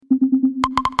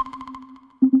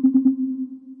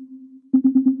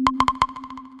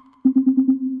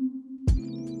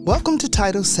Welcome to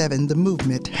Title VII, the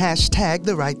movement,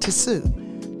 #the right to sue,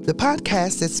 the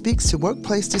podcast that speaks to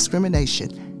workplace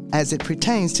discrimination as it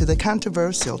pertains to the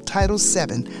controversial Title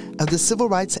VII of the Civil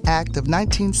Rights Act of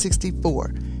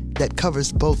 1964 that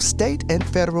covers both state and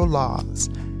federal laws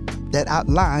that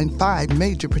outline 5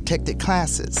 major protected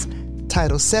classes.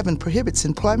 Title VII prohibits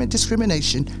employment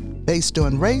discrimination based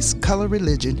on race, color,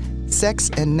 religion,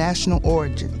 sex, and national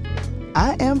origin.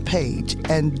 I am Paige,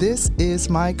 and this is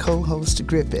my co-host,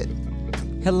 Griffith.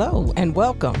 Hello, and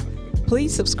welcome.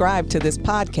 Please subscribe to this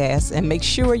podcast and make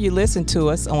sure you listen to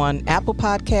us on Apple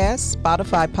Podcasts,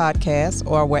 Spotify Podcasts,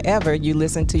 or wherever you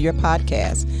listen to your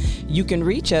podcasts. You can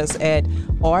reach us at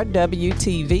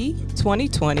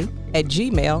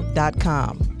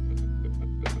rwtv2020@gmail.com.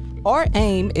 Our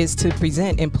aim is to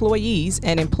present employees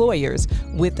and employers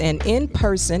with an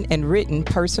in-person and written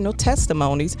personal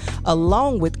testimonies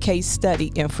along with case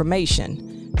study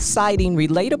information, citing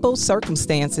relatable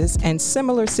circumstances and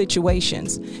similar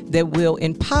situations that will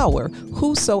empower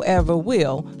whosoever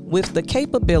will with the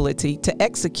capability to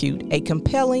execute a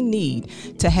compelling need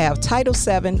to have Title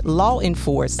VII law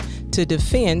enforced to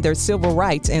defend their civil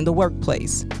rights in the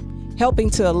workplace, helping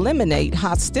to eliminate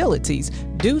hostilities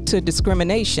due to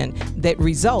discrimination that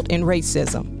result in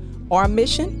racism. Our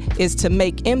mission is to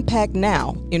make impact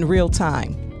now in real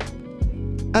time.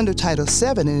 Under Title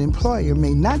VII, an employer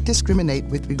may not discriminate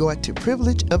with regard to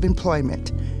privilege of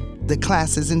employment. The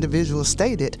classes individuals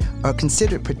stated are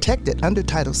considered protected under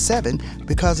Title VII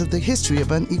because of the history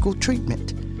of unequal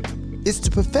treatment. It's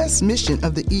the professed mission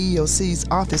of the EEOC's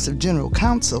Office of General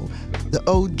Counsel, the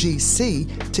OGC,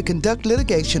 to conduct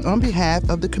litigation on behalf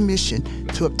of the Commission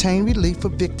to obtain relief for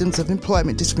victims of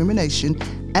employment discrimination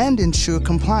and ensure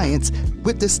compliance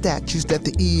with the statutes that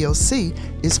the EEOC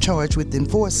is charged with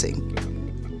enforcing.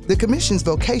 The Commission's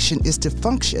vocation is to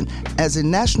function as a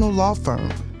national law firm,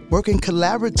 working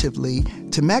collaboratively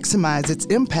to maximize its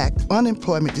impact on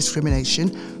employment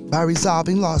discrimination by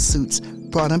resolving lawsuits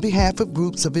brought on behalf of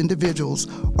groups of individuals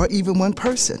or even one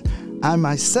person, I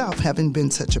myself having been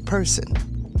such a person.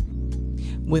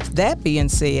 With that being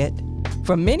said,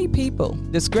 for many people,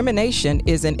 discrimination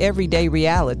is an everyday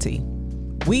reality.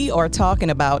 We are talking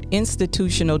about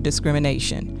institutional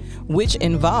discrimination, which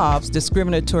involves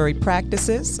discriminatory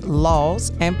practices,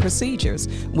 laws, and procedures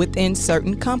within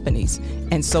certain companies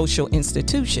and social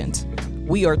institutions.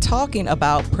 We are talking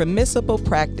about permissible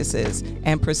practices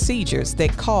and procedures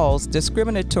that cause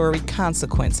discriminatory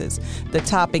consequences. The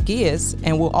topic is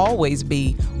and will always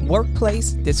be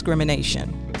workplace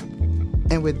discrimination.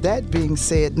 And with that being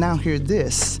said, now hear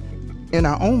this. In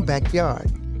our own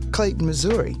backyard, Clayton,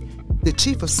 Missouri, the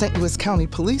chief of St. Louis County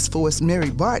Police Force, Mary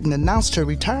Barton, announced her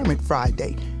retirement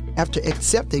Friday after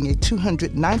accepting a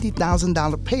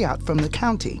 $290,000 payout from the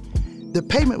county. The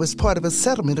payment was part of a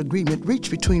settlement agreement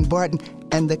reached between Barton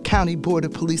and the County Board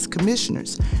of Police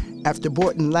Commissioners after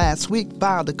Barton last week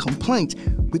filed a complaint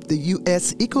with the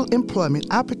U.S. Equal Employment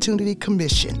Opportunity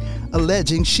Commission,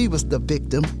 alleging she was the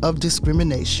victim of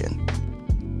discrimination.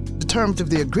 The terms of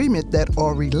the agreement that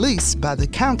are released by the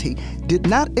county did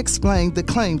not explain the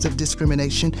claims of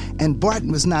discrimination, and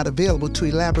Barton was not available to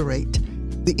elaborate.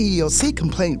 The EEOC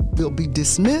complaint will be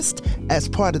dismissed as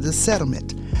part of the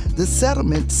settlement. The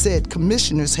settlement said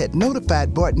commissioners had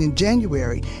notified Barton in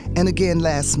January and again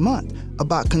last month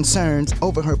about concerns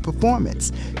over her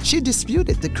performance. She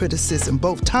disputed the criticism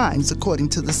both times, according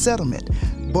to the settlement.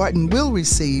 Barton will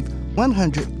receive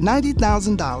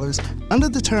 $190,000 under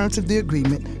the terms of the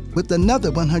agreement, with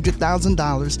another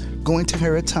 $100,000 going to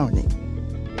her attorney.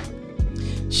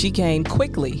 She came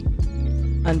quickly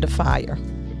under fire.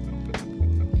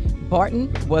 Barton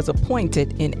was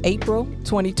appointed in April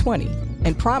 2020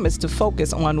 and promised to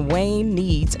focus on weighing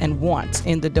needs and wants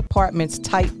in the department's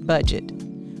tight budget,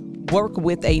 work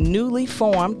with a newly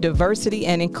formed diversity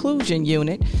and inclusion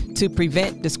unit to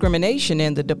prevent discrimination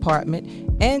in the department,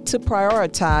 and to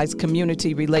prioritize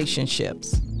community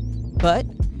relationships. But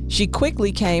she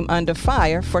quickly came under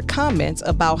fire for comments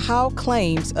about how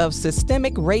claims of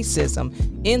systemic racism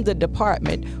in the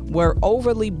department were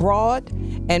overly broad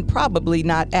and probably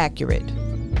not accurate.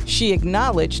 She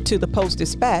acknowledged to the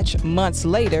Post-Dispatch months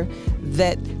later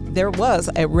that there was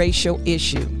a racial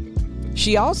issue.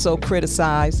 She also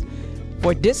criticized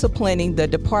for disciplining the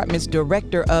department's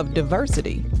director of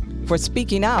diversity for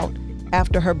speaking out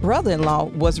after her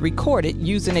brother-in-law was recorded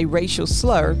using a racial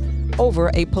slur over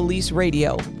a police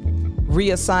radio,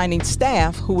 reassigning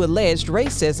staff who alleged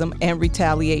racism and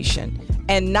retaliation,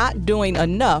 and not doing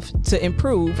enough to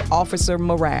improve officer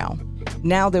morale.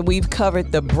 Now that we've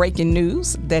covered the breaking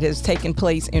news that has taken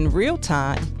place in real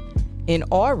time in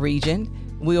our region,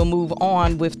 we'll move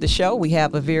on with the show. We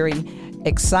have a very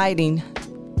exciting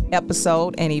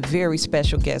episode and a very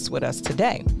special guest with us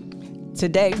today.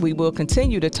 Today, we will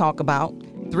continue to talk about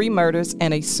 3 murders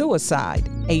and a suicide,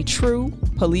 a true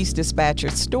police dispatcher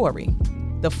story.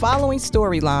 The following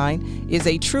storyline is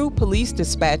a true police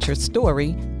dispatcher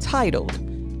story titled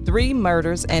 3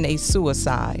 Murders and a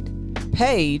Suicide.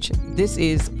 Paige, this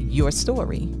is your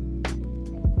story.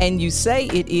 And you say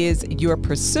it is your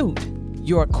pursuit,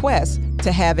 your quest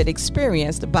to have it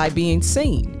experienced by being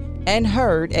seen and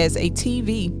heard as a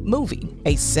TV movie,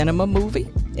 a cinema movie,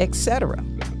 etc.,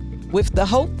 with the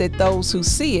hope that those who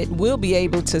see it will be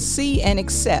able to see and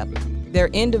accept their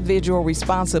individual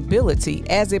responsibility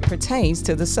as it pertains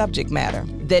to the subject matter,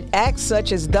 that acts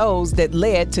such as those that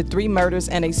led to 3 murders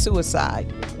and a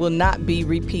suicide will not be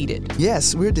repeated.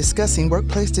 Yes, we're discussing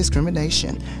workplace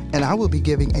discrimination, and I will be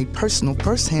giving a personal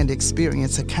first-hand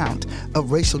experience account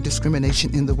of racial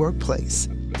discrimination in the workplace.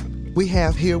 We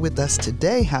have here with us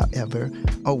today, however,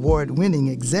 award-winning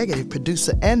executive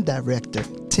producer and director,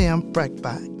 Tim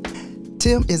Frankbein.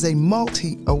 Tim is a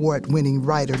multi-award-winning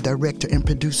writer, director, and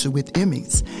producer with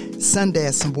Emmys,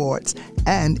 Sundance Awards,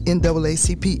 and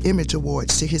NAACP Image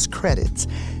Awards to his credits.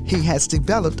 He has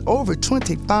developed over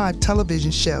 25 television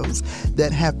shows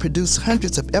that have produced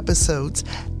hundreds of episodes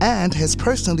and has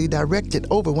personally directed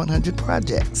over 100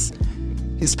 projects.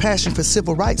 His passion for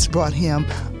civil rights brought him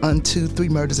onto 3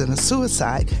 Murders and a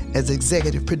Suicide as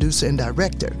executive producer and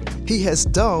director. He has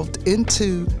delved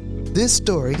into this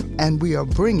story, and we are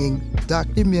bringing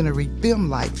documentary film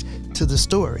life to the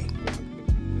story.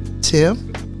 Tim?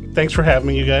 Thanks for having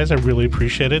me, you guys. I really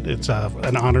appreciate it. It's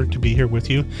an honor to be here with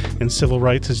you, and civil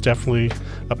rights is definitely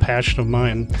a passion of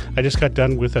mine. I just got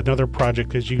done with another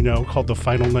project, as you know, called The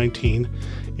Final 19.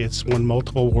 It's won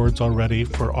multiple awards already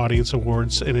for audience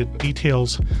awards, and it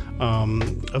details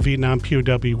a Vietnam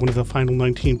POW, one of the final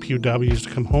 19 POWs to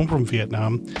come home from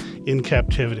Vietnam in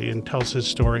captivity, and tells his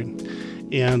story.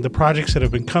 And the projects that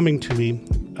have been coming to me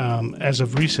as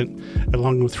of recent,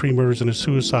 along with 3 Murders and a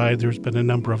Suicide, there's been a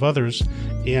number of others.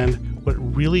 And what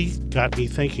really got me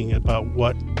thinking about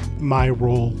what my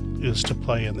role is to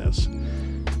play in this.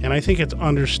 And I think it's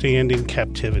understanding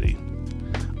captivity.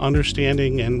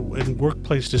 Understanding and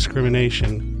workplace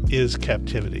discrimination is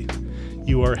captivity.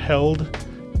 You are held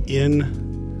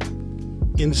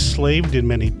enslaved in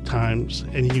many times,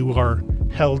 and you are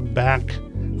held back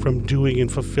from doing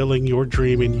and fulfilling your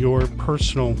dream and your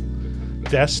personal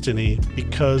destiny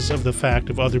because of the fact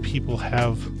of other people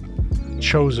have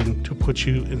chosen to put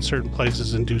you in certain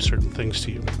places and do certain things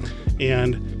to you.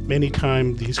 And many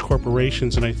times these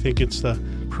corporations, and I think it's the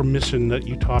permission that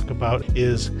you talk about,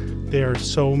 is there are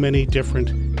so many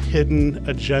different hidden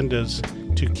agendas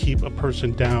to keep a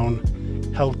person down,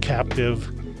 held captive,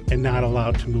 and not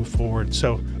allowed to move forward.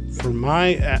 So for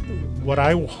what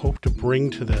I hope to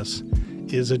bring to this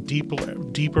is a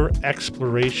deeper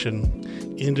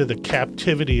exploration into the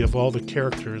captivity of all the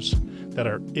characters that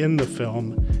are in the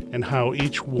film and how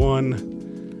each one,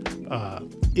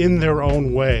 in their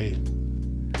own way,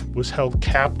 was held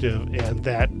captive, and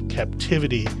that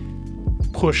captivity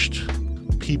pushed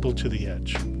people to the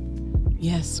edge.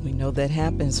 Yes, we know that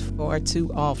happens far too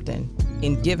often.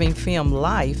 In giving film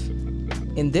life,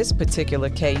 in this particular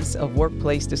case of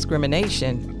workplace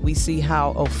discrimination, we see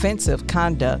how offensive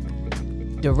conduct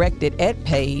directed at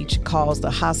Paige caused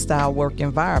a hostile work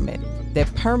environment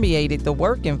that permeated the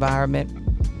work environment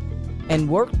and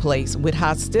workplace with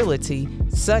hostility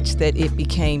such that it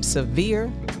became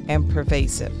severe and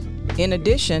pervasive. In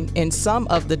addition, in some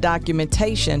of the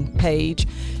documentation, Paige,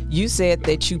 you said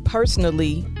that you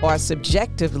personally or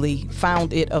subjectively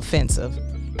found it offensive,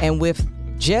 and with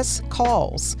just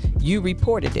cause, you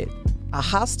reported it. A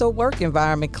hostile work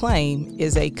environment claim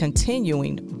is a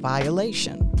continuing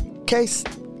violation. Case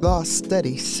law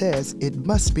study says it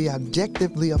must be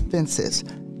objectively offensive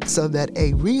so that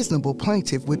a reasonable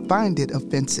plaintiff would find it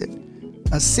offensive.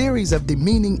 A series of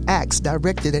demeaning acts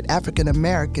directed at African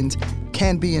Americans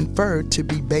can be inferred to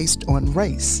be based on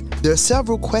race. There are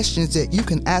several questions that you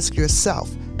can ask yourself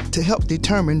to help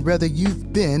determine whether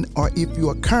you've been or if you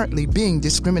are currently being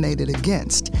discriminated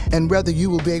against, and whether you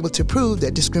will be able to prove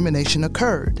that discrimination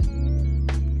occurred.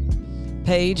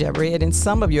 Paige, I read in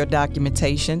some of your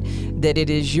documentation that it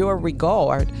is your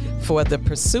regard for the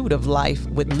pursuit of life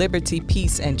with liberty,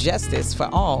 peace, and justice for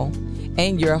all,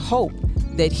 and your hope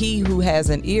that he who has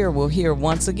an ear will hear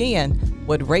once again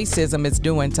what racism is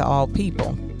doing to all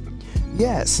people.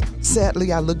 Yes,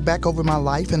 sadly, I look back over my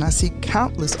life and I see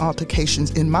countless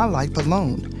altercations in my life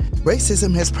alone.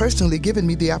 Racism has personally given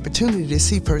me the opportunity to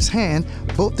see firsthand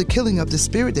both the killing of the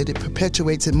spirit that it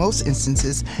perpetuates in most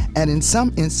instances, and in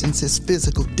some instances,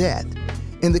 physical death.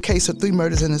 In the case of 3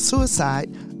 murders and a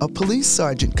suicide, a police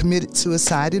sergeant committed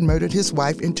suicide and murdered his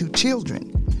wife and 2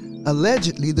 children.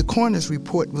 Allegedly, the coroner's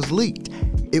report was leaked.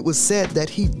 It was said that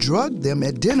he drugged them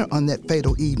at dinner on that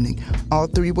fatal evening. All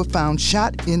 3 were found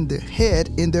shot in the head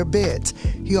in their beds.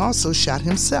 He also shot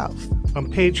himself.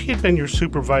 Paige, he had been your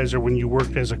supervisor when you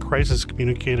worked as a crisis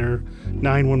communicator,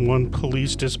 911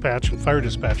 police dispatch and fire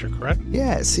dispatcher, correct?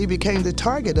 Yes, he became the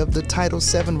target of the Title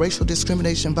VII racial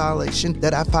discrimination violation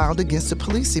that I filed against the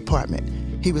police department.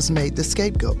 He was made the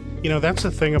scapegoat. You know, that's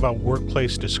the thing about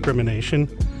workplace discrimination.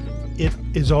 It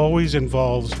is always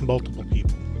involves multiple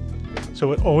people.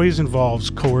 So it always involves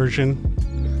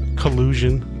coercion,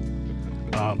 collusion,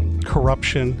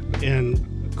 corruption,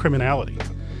 and criminality.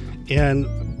 And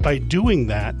by doing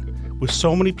that, with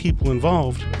so many people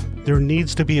involved, there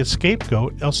needs to be a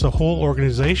scapegoat, else the whole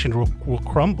organization will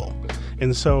crumble.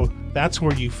 And so that's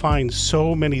where you find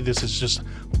so many, this is just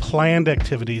planned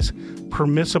activities,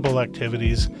 permissible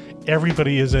activities.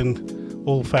 Everybody is in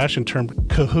old-fashioned term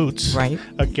cahoots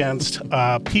against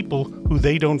people who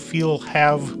they don't feel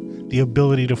have the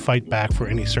ability to fight back for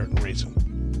any certain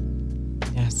reason.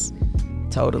 Yes,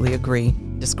 totally agree.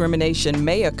 Discrimination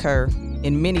may occur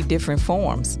in many different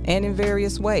forms and in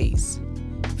various ways.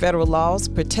 Federal laws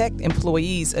protect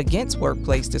employees against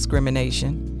workplace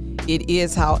discrimination. It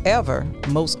is, however,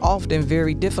 most often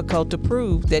very difficult to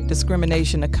prove that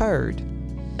discrimination occurred.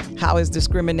 How is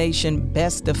discrimination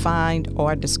best defined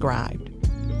or described?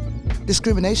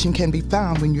 Discrimination can be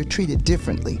found when you're treated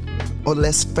differently or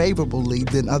less favorably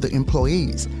than other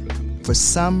employees for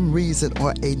some reason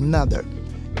or another.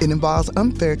 It involves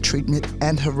unfair treatment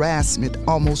and harassment.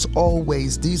 Almost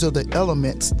always, these are the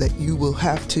elements that you will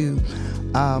have to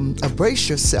brace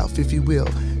yourself, if you will,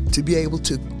 to be able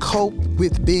to cope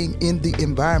with being in the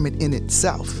environment in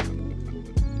itself.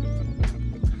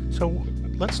 So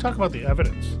let's talk about the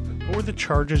evidence. What were the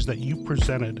charges that you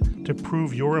presented to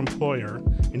prove your employer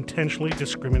intentionally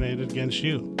discriminated against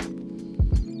you?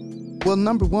 Well,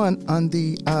 number one, on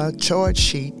the charge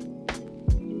sheet,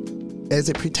 as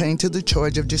it pertained to the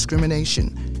charge of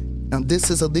discrimination. Now, this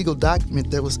is a legal document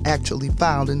that was actually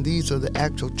filed, and these are the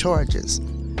actual charges.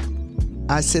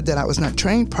 I said that I was not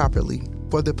trained properly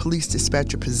for the police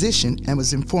dispatcher position and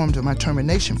was informed of my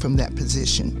termination from that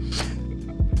position.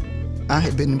 I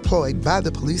had been employed by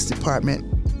the police department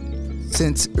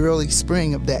since early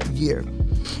spring of that year.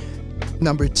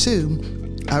 Number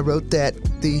 2, I wrote that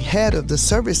the head of the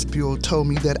service bureau told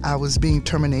me that I was being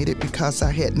terminated because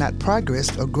I had not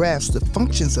progressed or grasped the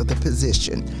functions of the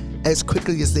position as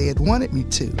quickly as they had wanted me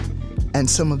to. And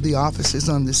some of the officers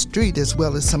on the street, as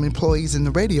well as some employees in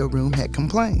the radio room, had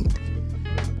complained.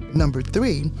 Number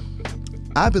 3,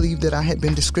 I believed that I had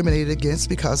been discriminated against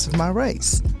because of my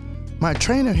race. My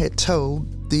trainer had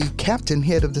told the captain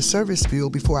head of the service bureau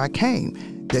before I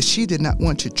came that she did not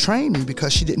want to train me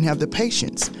because she didn't have the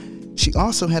patience. She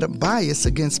also had a bias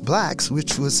against blacks,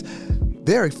 which was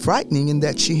very frightening in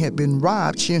that she had been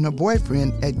robbed, she and her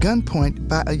boyfriend, at gunpoint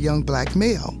by a young black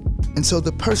male. And so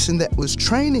the person that was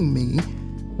training me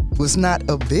was not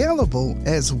available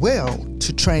as well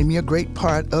to train me a great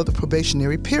part of the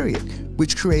probationary period,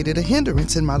 which created a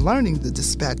hindrance in my learning the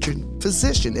dispatcher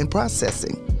position and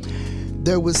processing.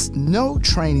 There was no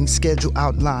training schedule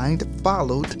outlined,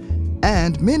 followed,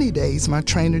 and many days my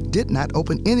trainer did not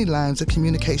open any lines of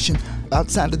communication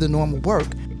outside of the normal work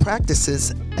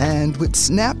practices and would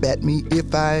snap at me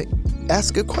if I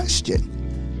asked a question.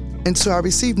 And so I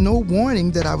received no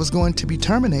warning that I was going to be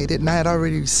terminated, and I had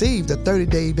already received a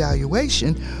 30-day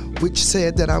evaluation which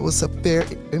said that I was a fair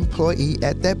employee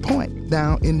at that point.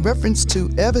 Now, in reference to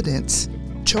evidence,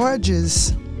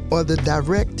 charges or the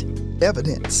direct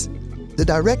evidence. The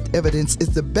direct evidence is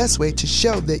the best way to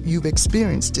show that you've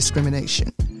experienced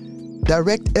discrimination.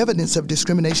 Direct evidence of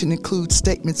discrimination includes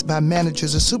statements by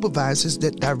managers or supervisors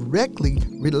that directly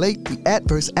relate the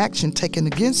adverse action taken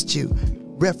against you,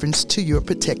 reference to your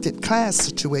protected class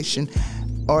situation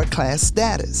or class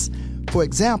status. For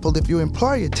example, if your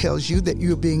employer tells you that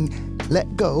you're being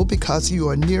let go because you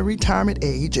are near retirement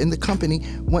age and the company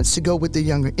wants to go with the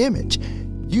younger image,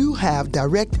 you have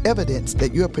direct evidence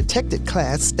that your protected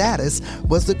class status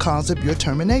was the cause of your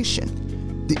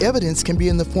termination. The evidence can be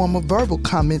in the form of verbal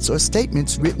comments or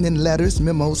statements written in letters,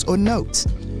 memos, or notes.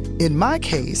 In my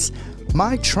case,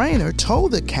 my trainer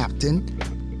told the captain,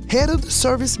 head of the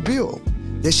service bureau,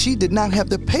 that she did not have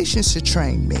the patience to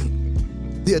train me.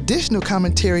 The additional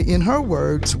commentary in her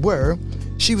words were,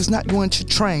 she was not going to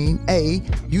train A,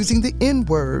 using the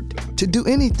N-word to do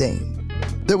anything.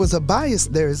 There was a bias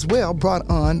there as well, brought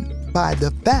on by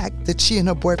the fact that she and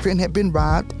her boyfriend had been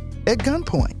robbed at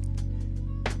gunpoint.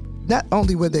 Not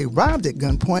only were they robbed at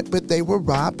gunpoint, but they were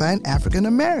robbed by an African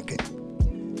American.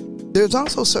 There's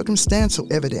also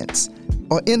circumstantial evidence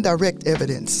or indirect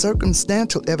evidence.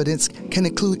 Circumstantial evidence can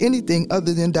include anything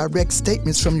other than direct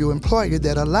statements from your employer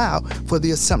that allow for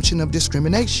the assumption of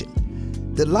discrimination.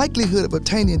 The likelihood of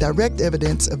obtaining direct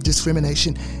evidence of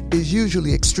discrimination is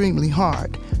usually extremely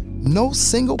hard. No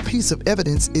single piece of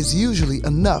evidence is usually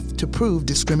enough to prove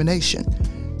discrimination.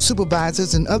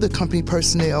 Supervisors and other company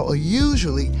personnel are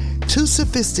usually too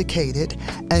sophisticated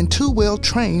and too well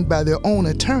trained by their own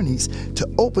attorneys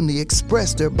to openly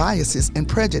express their biases and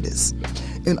prejudice.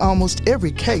 In almost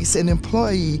every case, an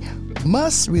employee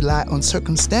must rely on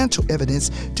circumstantial evidence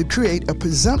to create a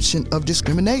presumption of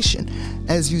discrimination.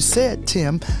 As you said,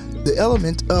 Tim, the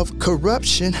element of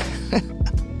corruption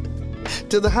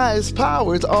to the highest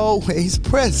power is always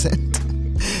present.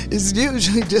 It's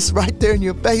usually just right there in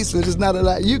your face, but there's not a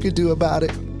lot you can do about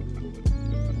it.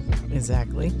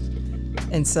 Exactly.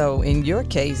 And so in your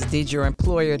case, did your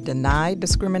employer deny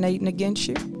discriminating against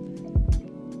you?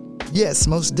 Yes,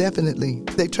 most definitely.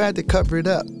 They tried to cover it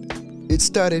up. It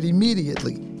started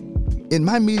immediately. In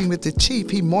my meeting with the chief,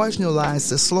 he marginalized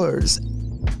the slurs.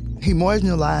 He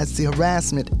marginalized the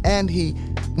harassment, and he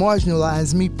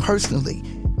marginalized me personally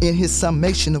in his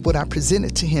summation of what I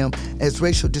presented to him as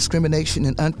racial discrimination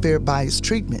and unfair bias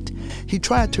treatment. He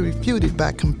tried to refute it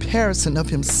by comparison of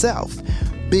himself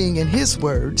being, in his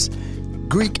words,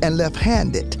 Greek and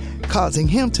left-handed, causing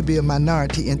him to be a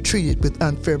minority and treated with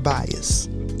unfair bias.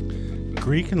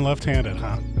 Greek and left-handed,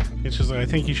 huh? It's just, I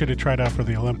think he should have tried out for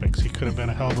the Olympics. He could have been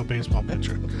a hell of a baseball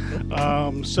pitcher.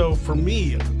 So for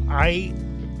me,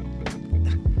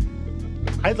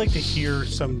 I'd like to hear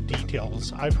some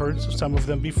details. I've heard some of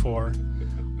them before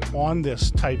on this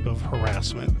type of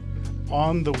harassment,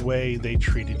 on the way they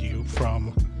treated you,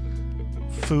 from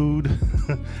food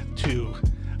to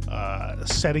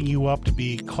setting you up to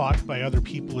be caught by other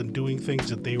people and doing things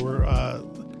that they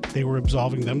were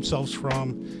absolving themselves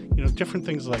from, different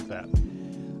things like that.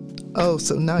 Oh,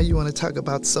 so now you want to talk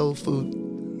about soul food?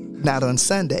 Not on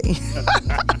Sunday.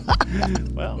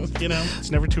 Well,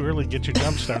 it's never too early to get your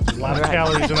jump start. There's a lot of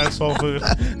calories in that soul food.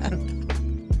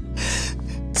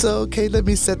 So, okay, let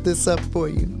me set this up for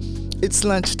you. It's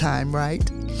lunchtime, right?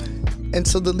 And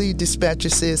so the lead dispatcher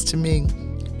says to me,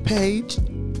 Paige,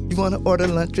 you want to order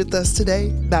lunch with us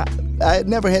today? Now, I had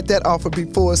never had that offer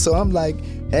before, so I'm like,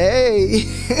 hey,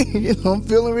 I'm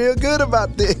feeling real good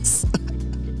about this.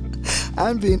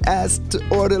 I'm being asked to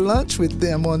order lunch with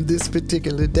them on this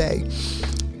particular day.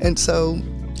 And so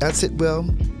I said, well,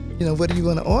 what do you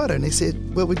want to order? And they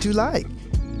said, what would you like?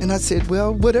 And I said,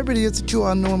 well, whatever it is that you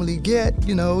all normally get,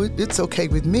 it's okay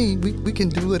with me. We can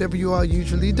do whatever you all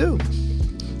usually do.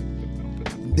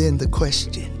 Then the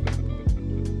question,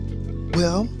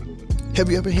 well,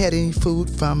 have you ever had any food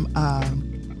from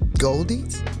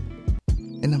Goldie's?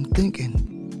 And I'm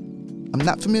thinking, I'm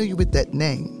not familiar with that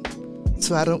name.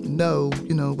 So I don't know,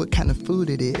 what kind of food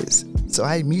it is. So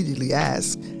I immediately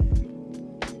asked,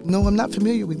 no, I'm not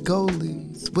familiar with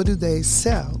Goldie's. What do they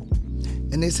sell?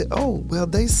 And they said, oh, well,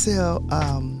 they sell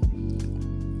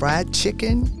fried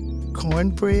chicken,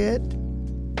 cornbread,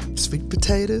 sweet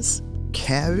potatoes,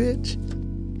 cabbage.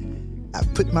 I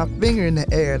put my finger in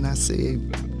the air and I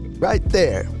said, right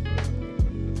there,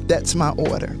 that's my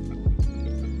order.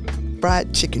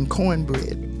 Fried chicken,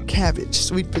 cornbread, cabbage,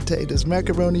 sweet potatoes,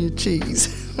 macaroni and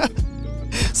cheese.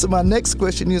 So my next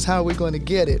question is, how are we going to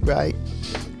get it, right?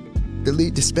 The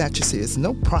lead dispatcher says,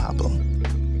 no problem.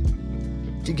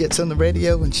 She gets on the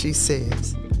radio and she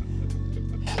says,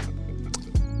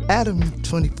 Adam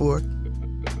 24,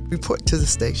 report to the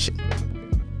station.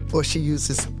 Or she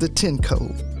uses the 10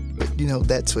 code, but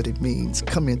that's what it means,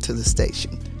 come into the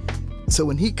station. So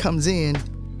when he comes in,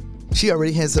 she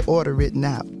already has the order written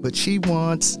out, but she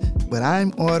wants what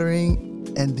I'm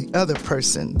ordering and the other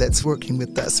person that's working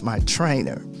with us, my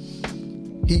trainer.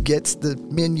 He gets the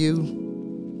menu,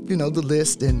 the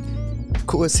list, and of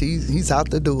course he's out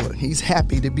the door. He's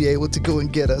happy to be able to go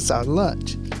and get us our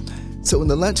lunch. So when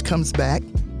the lunch comes back,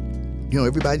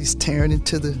 everybody's tearing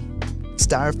into the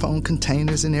styrofoam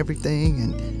containers and everything,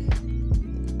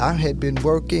 and I had been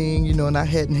working, and I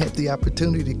hadn't had the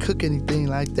opportunity to cook anything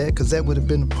like that because that would have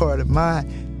been a part of my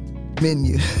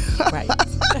menu. Right.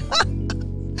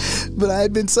 But I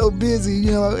had been so busy,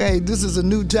 hey, this is a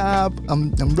new job.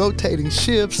 I'm rotating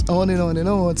shifts, on and on and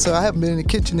on. So I haven't been in the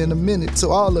kitchen in a minute.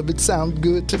 So all of it sounds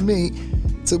good to me.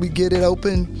 So we get it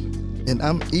open and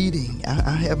I'm eating.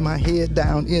 I have my head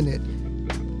down in it.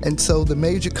 And so the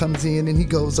major comes in and he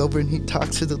goes over and he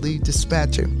talks to the lead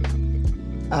dispatcher.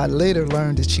 I later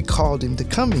learned that she called him to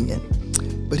come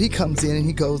in. But he comes in and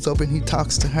he goes over and he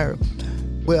talks to her.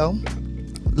 Well,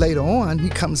 later on, he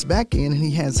comes back in and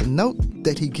he has a note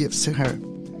that he gives to her.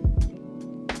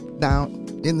 Now,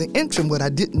 in the interim, what I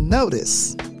didn't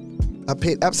notice, I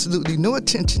paid absolutely no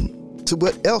attention to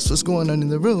what else was going on in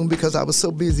the room because I was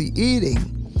so busy eating.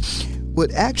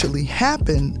 What actually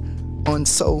happened on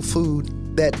Soul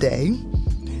Food that day,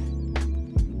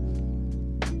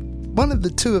 one of the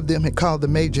two of them had called the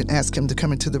major and asked him to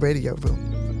come into the radio room.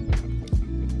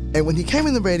 And when he came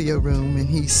in the radio room and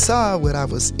he saw what I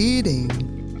was eating,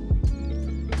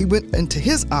 he went into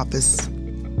his office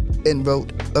and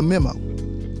wrote a memo.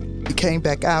 He came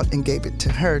back out and gave it to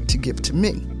her to give to me.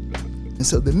 And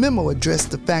so the memo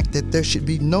addressed the fact that there should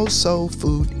be no soul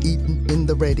food eaten in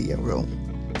the radio room.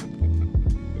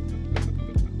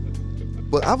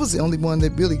 Well, I was the only one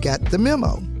that really got the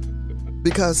memo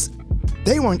because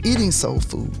they weren't eating soul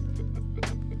food.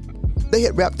 They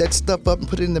had wrapped that stuff up and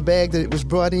put it in the bag that it was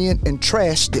brought in and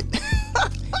trashed it.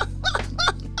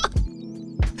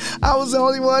 I was the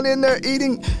only one in there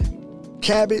eating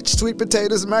cabbage, sweet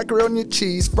potatoes, macaroni and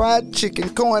cheese, fried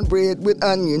chicken, cornbread with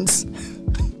onions.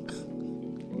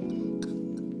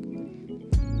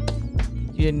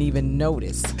 You didn't even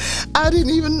notice. I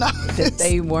didn't even notice that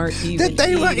they weren't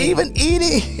even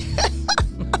eating.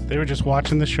 They were just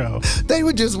watching the show. They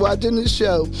were just watching the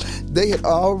show. They had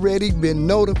already been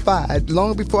notified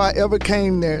long before I ever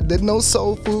came there that no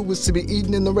soul food was to be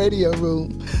eaten in the radio room.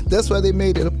 That's why they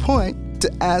made it a point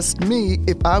to ask me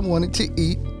if I wanted to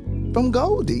eat from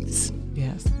Goldie's.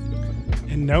 Yes.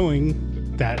 And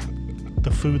knowing that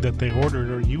the food that they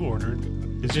ordered or you ordered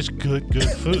is just good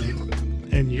food,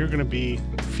 and you're going to be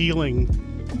feeling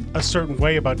a certain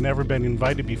way about never been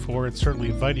invited before and certainly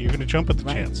invited, you're going to jump at the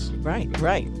chance. Right.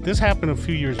 This happened a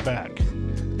few years back.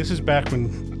 This is back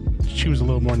when she was a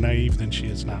little more naive than she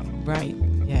is now. Right.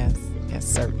 Yes,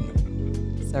 certainly.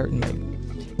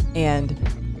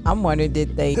 And I'm wondering,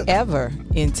 did they ever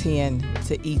intend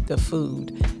to eat the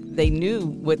food? They knew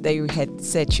what they had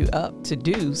set you up to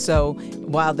do. So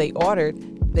while they ordered,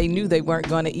 they knew they weren't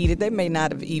going to eat it. They may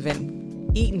not have even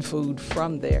eaten food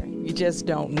from there. You just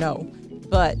don't know.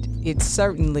 But it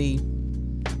certainly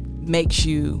makes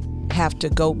you have to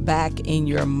go back in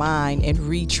your mind and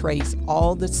retrace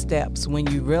all the steps when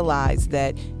you realize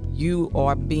that you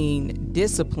are being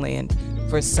disciplined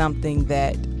for something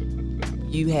that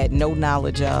you had no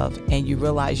knowledge of, and you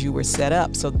realize you were set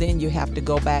up. So then you have to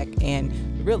go back and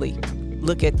really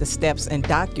look at the steps and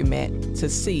document to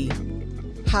see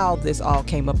how this all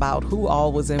came about, who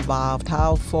all was involved,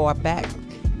 how far back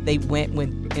they went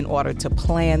in order to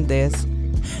plan this,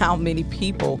 how many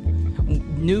people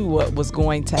knew what was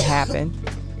going to happen.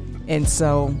 And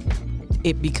so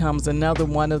it becomes another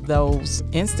one of those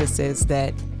instances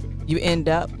that you end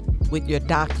up with your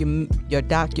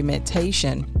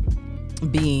documentation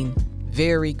being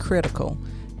very critical,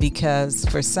 because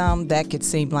for some that could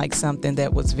seem like something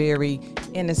that was very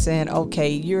innocent. Okay,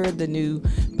 you're the new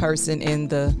person in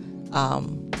the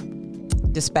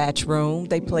dispatch room.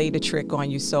 They played a trick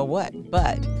on you, so what?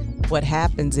 But what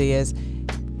happens is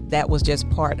that was just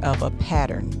part of a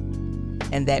pattern.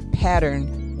 And that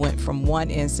pattern went from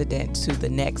one incident to the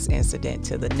next incident,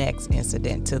 to the next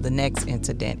incident, to the next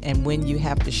incident. And when you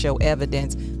have to show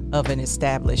evidence of an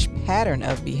established pattern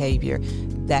of behavior,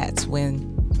 that's when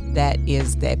that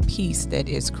is that piece that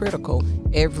is critical.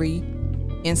 Every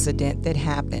incident that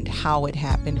happened, how it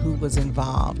happened, who was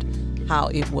involved, how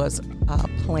it was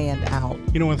planned out.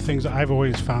 You know, one of the things I've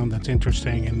always found that's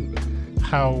interesting and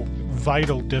how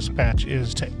vital dispatch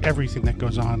is to everything that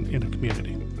goes on in a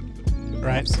community,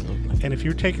 right? Absolutely. And if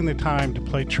you're taking the time to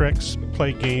play tricks,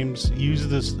 play games, use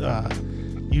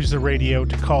the radio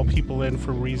to call people in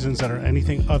for reasons that are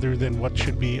anything other than what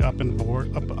should be up and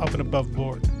above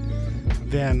board,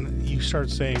 then you start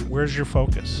saying, where's your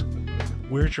focus?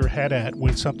 Where's your head at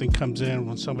when something comes in,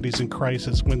 when somebody's in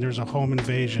crisis, when there's a home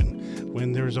invasion,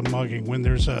 when there's a mugging, when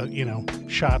there's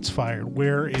shots fired?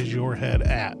 Where is your head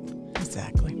at?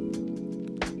 Exactly.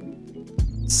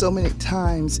 So many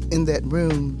times in that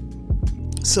room,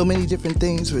 so many different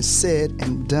things were said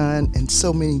and done, and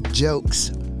so many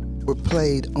jokes were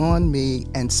played on me,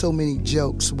 and so many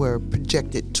jokes were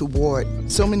projected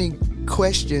toward. So many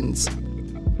questions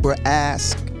were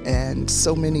asked, and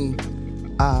so many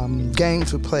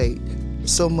games were played.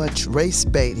 So much race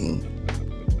baiting.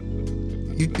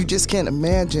 You just can't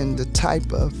imagine the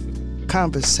type of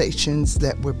conversations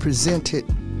that were presented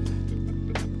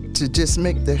to just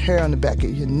make the hair on the back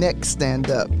of your neck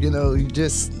stand up. You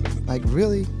just like,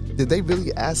 really? Did they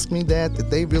really ask me that?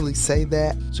 Did they really say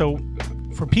that? So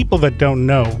for people that don't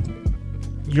know,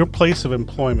 your place of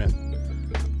employment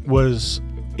was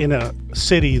in a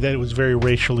city that was very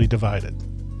racially divided.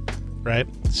 right?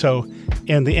 So,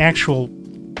 and the actual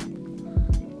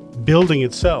building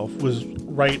itself was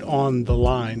right on the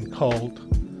line called,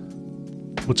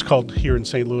 what's called here in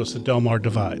St. Louis, the Del Mar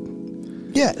Divide.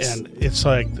 Yes. And it's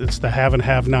like, it's the have and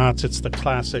have-nots. It's the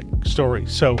classic story.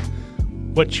 So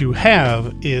what you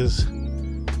have is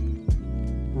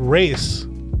race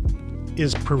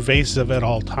is pervasive at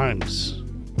all times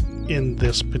in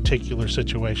this particular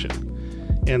situation.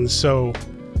 And so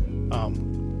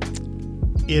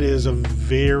it is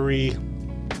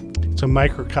it's a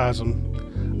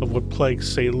microcosm of what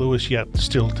plagues St. Louis yet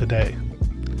still today.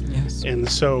 Yes. And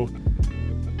so,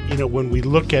 when we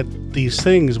look at these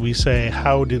things, we say,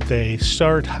 how did they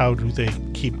start? How do they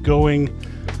keep going?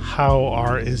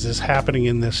 Is this happening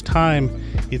in this time?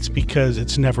 It's because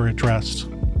it's never addressed.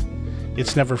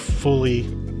 It's never fully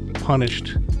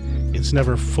punished. It's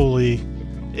never fully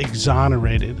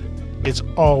exonerated. It's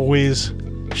always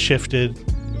shifted,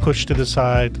 pushed to the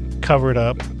side, covered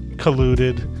up,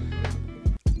 colluded.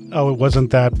 Oh, it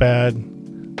wasn't that bad.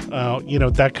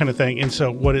 That kind of thing. And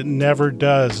so what it never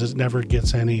does is never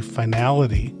gets any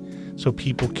finality, so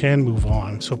people can move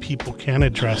on, so people can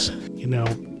address,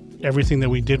 everything that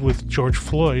we did with George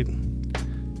Floyd.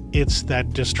 It's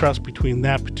that distrust between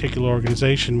that particular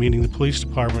organization, meaning the police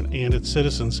department, and its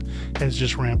citizens, has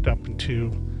just ramped up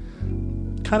into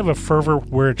kind of a fervor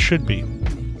where it should be,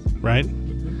 right?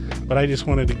 But I just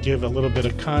wanted to give a little bit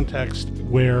of context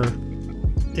where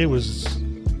it was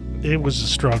a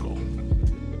struggle.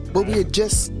 Well, we had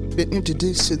just been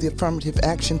introduced to the Affirmative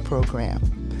Action Program,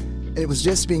 and it was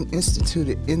just being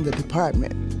instituted in the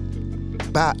department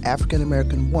by an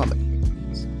African-American woman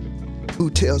who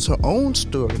tells her own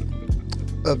story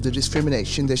of the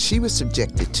discrimination that she was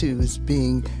subjected to as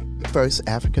being the first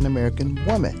African-American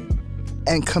woman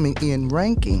and coming in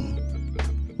ranking.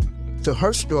 So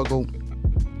her struggle,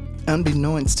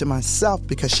 unbeknownst to myself,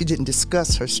 because she didn't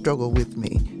discuss her struggle with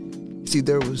me. See,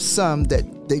 there was some that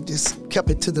they just kept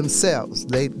it to themselves.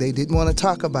 They didn't want to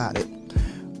talk about it.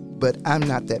 But I'm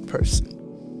not that person.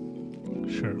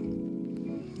 Sure.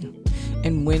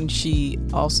 And when she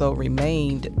also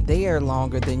remained there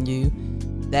longer than you,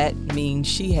 that means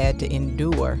she had to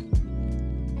endure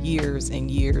years and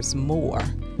years more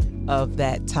of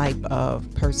that type of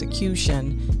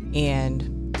persecution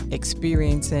and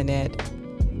experiencing it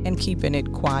and keeping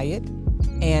it quiet.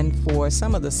 And for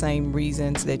some of the same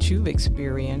reasons that you've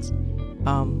experienced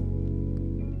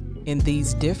in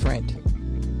these different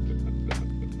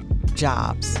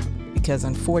jobs, because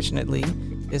unfortunately,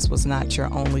 this was not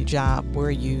your only job where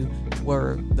you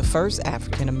were the first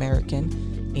African American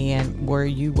and where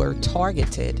you were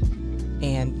targeted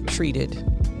and treated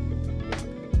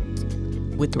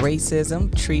with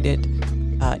racism, treated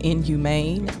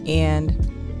inhumane, and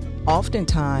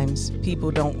oftentimes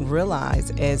people don't realize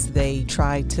as they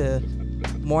try to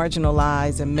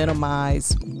marginalize and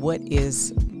minimize what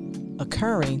is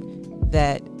occurring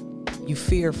that you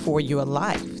fear for your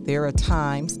life. There are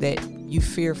times that you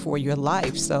fear for your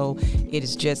life, so it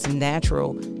is just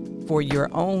natural for your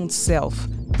own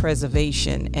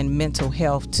self-preservation and mental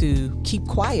health to keep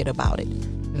quiet about it.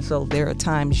 And so there are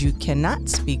times you cannot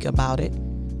speak about it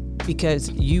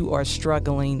because you are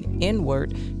struggling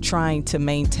inward, trying to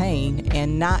maintain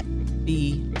and not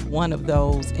be one of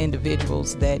those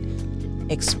individuals that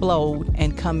explode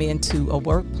and come into a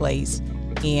workplace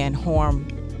and harm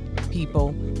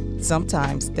people,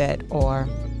 sometimes that are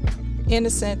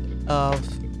innocent of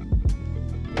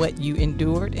what you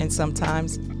endured and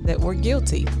sometimes that were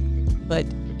guilty. But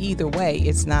either way,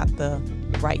 it's not the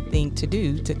right thing to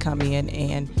do to come in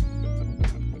and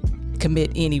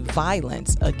commit any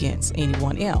violence against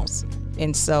anyone else.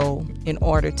 And so in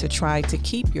order to try to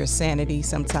keep your sanity,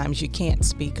 sometimes you can't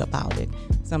speak about it.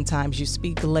 Sometimes you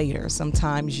speak later.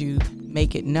 Sometimes you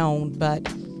make it known, but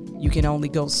you can only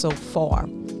go so far.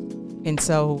 And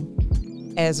so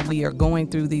as we are going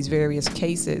through these various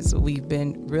cases, we've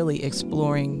been really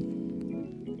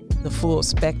exploring the full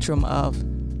spectrum of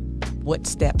what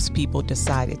steps people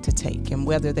decided to take and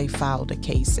whether they filed a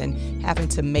case and having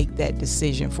to make that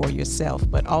decision for yourself.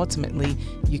 But ultimately,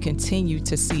 you continue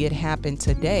to see it happen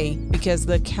today because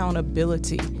the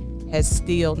accountability has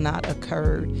still not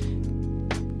occurred.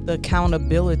 The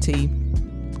accountability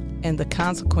and the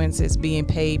consequences being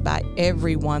paid by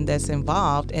everyone that's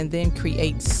involved, and then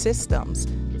create systems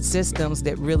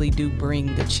that really do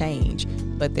bring the change.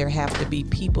 But there have to be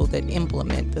people that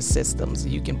implement the systems.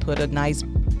 You can put a nice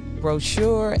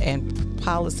brochure and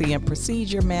policy and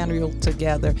procedure manual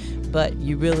together, but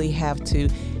you really have to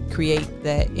create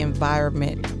that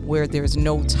environment where there's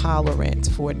no tolerance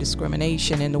for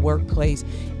discrimination in the workplace,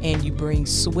 and you bring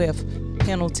swift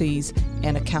penalties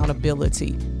and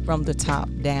accountability from the top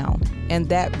down. And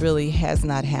that really has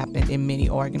not happened in many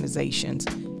organizations.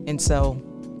 And so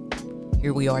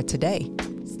here we are today,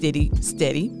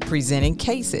 steady presenting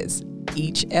cases.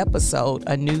 Each episode,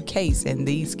 a new case. And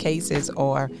these cases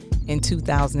are in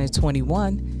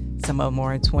 2021, some of them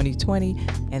are in 2020,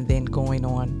 and then going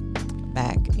on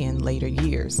back in later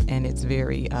years. And it's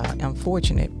very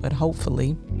unfortunate, but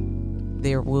hopefully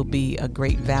there will be a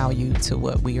great value to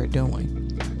what we are doing.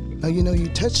 You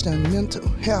touched on mental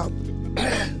health.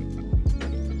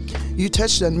 You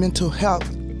touched on mental health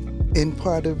in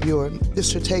part of your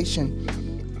dissertation.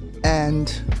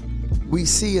 And we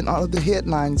see in all of the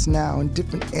headlines now in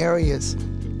different areas,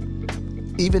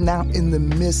 even now in the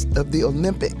midst of the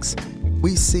Olympics,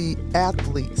 we see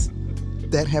athletes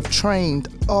that have trained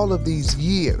all of these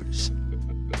years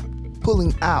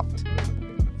pulling out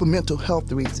for mental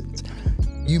health reasons.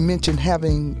 You mentioned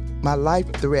having my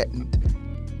life threatened.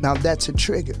 Now that's a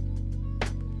trigger.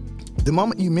 The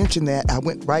moment you mentioned that, I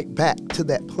went right back to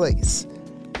that place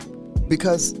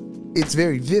because it's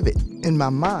very vivid in my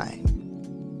mind.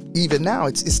 Even now,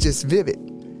 it's just vivid.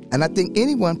 And I think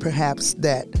anyone perhaps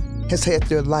that has had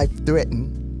their life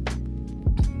threatened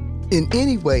in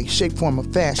any way, shape, form, or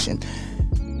fashion,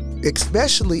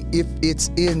 especially if it's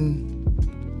in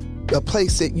a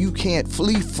place that you can't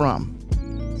flee from.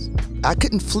 I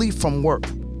couldn't flee from work.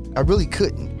 I really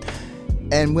couldn't.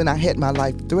 And when I had my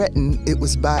life threatened, it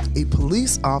was by a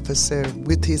police officer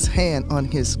with his hand on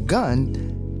his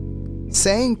gun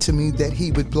saying to me that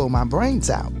he would blow my brains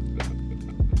out.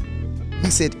 He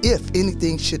said, if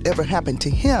anything should ever happen to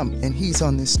him and he's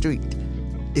on the street,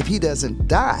 if he doesn't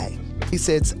die, he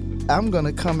says, I'm going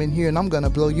to come in here and I'm going to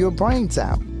blow your brains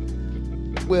out.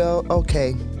 Well,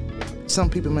 okay. Some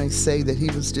people may say that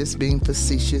he was just being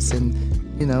facetious and,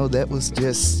 that was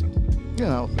just,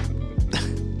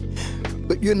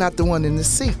 but you're not the one in the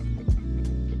seat.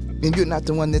 And you're not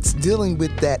the one that's dealing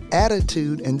with that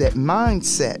attitude and that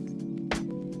mindset.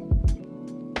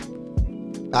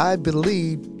 I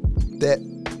believe that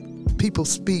people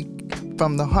speak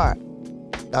from the heart.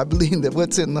 I believe that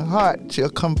what's in the heart shall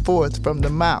come forth from the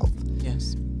mouth.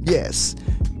 Yes. Yes.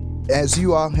 As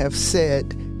you all have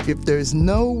said, if there's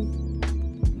no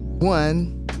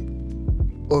one,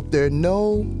 or if there are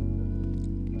no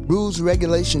rules,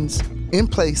 regulations in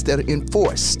place that are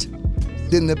enforced,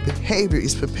 then the behavior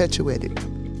is perpetuated.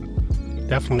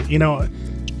 Definitely.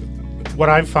 What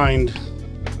I find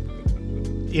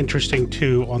interesting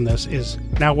too on this is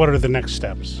now what are the next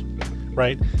steps,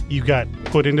 right? You got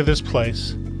put into this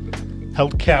place,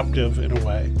 held captive in a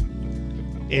way,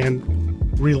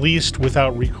 and released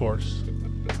without recourse.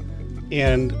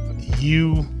 And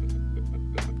you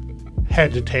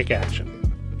had to take action.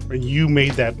 You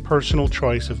made that personal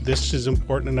choice of this is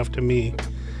important enough to me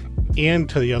and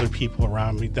to the other people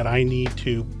around me that I need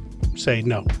to say,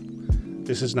 no,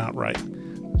 this is not right.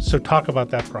 So talk about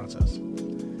that process.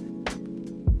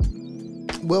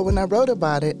 Well, when I wrote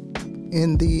about it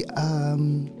in the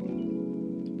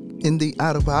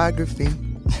autobiography,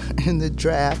 in the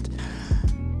draft,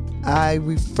 I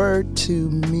referred to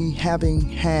me having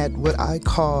had what I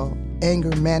call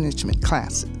anger management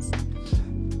classes.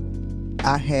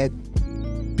 I had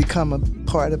become a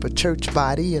part of a church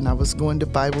body, and I was going to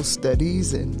Bible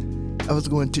studies, and I was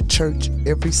going to church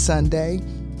every Sunday,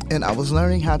 and I was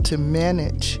learning how to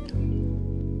manage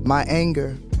my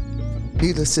anger.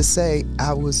 Needless to say,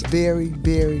 I was very,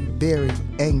 very, very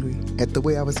angry at the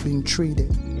way I was being treated.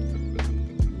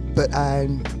 But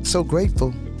I'm so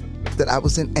grateful that I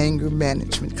was in anger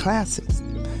management classes.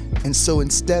 And so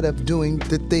instead of doing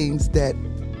the things that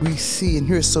we see and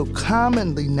hear so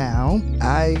commonly now,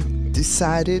 I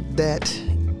decided that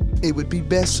it would be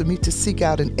best for me to seek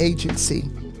out an agency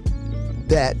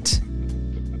that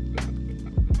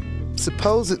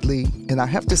supposedly, and I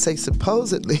have to say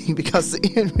supposedly because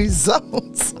the end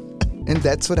results, and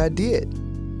that's what I did.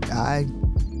 I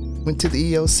went to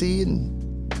the EOC and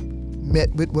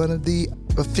met with one of the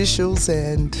officials,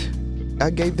 and I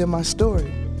gave them my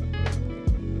story.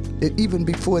 And even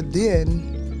before then,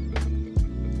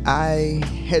 I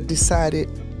had decided,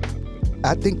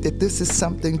 I think that this is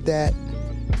something that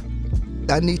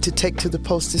I need to take to the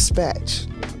Post-Dispatch.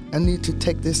 I need to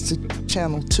take this to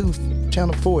Channel 2,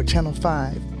 Channel 4, Channel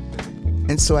 5.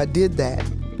 And so I did that.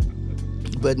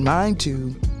 But mind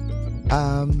you,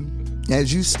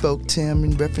 as you spoke, Tim,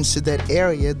 in reference to that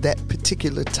area, that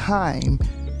particular time,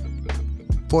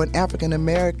 for an African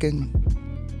American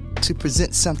to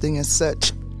present something as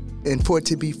such and for it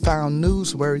to be found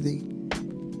newsworthy,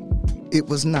 it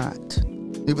was not.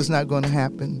 It was not going to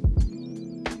happen.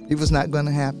 It was not going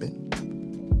to happen.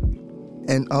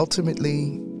 And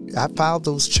ultimately, I filed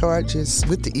those charges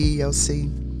with the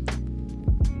EEOC.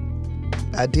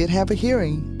 I did have a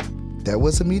hearing. There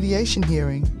was a mediation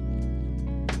hearing.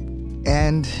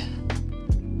 And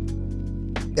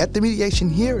at the mediation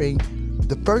hearing,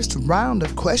 the first round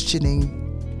of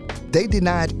questioning, they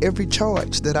denied every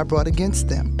charge that I brought against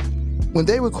them. When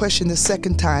they were questioned the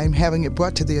second time, having it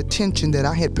brought to their attention that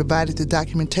I had provided the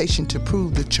documentation to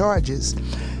prove the charges,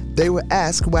 they were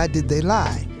asked why did they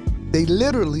lie. They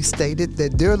literally stated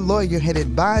that their lawyer had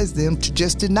advised them to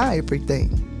just deny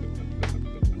everything.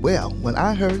 Well, when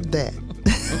I heard that,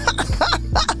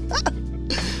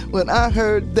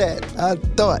 I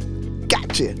thought,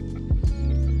 gotcha.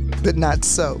 But not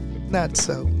so, not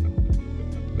so.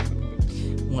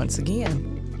 Once again,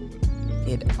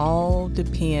 it all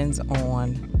depends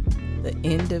on the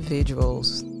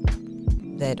individuals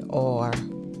that are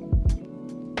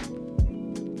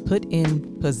put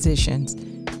in positions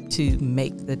to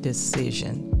make the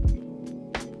decision.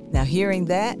 Now, hearing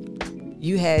that,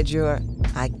 you had your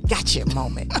I gotcha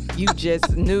moment. You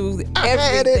just knew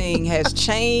everything has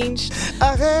changed.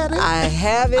 I had it. I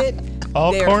have it.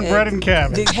 All cornbread and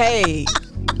cabbage. Hey,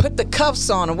 put the cuffs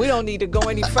on them. We don't need to go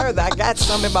any further. I got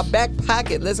some in my back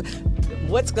pocket. Listen,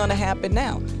 what's going to happen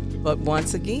now? But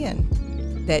once again,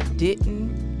 that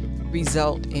didn't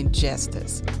result in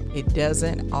justice. It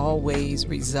doesn't always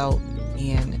result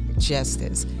in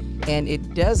justice. And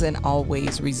it doesn't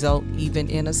always result even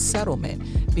in a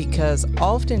settlement, because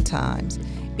oftentimes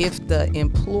if the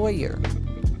employer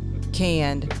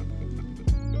can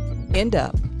end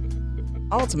up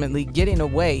ultimately getting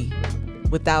away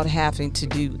without having to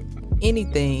do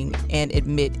anything and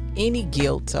admit any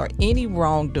guilt or any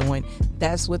wrongdoing,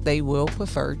 that's what they will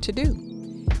prefer to do,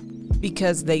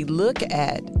 because they look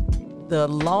at the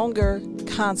longer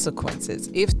consequences.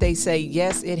 If they say,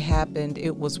 yes, it happened,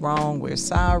 it was wrong, we're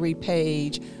sorry,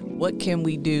 Paige, what can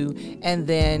we do? And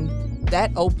then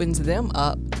that opens them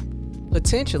up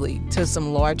potentially to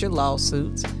some larger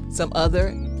lawsuits, some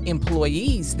other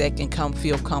employees that can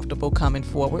feel comfortable coming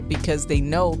forward because they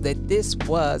know that this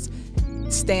was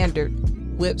standard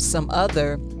with some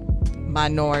other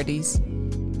minorities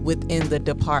within the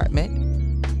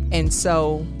department. And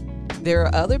so there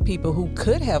are other people who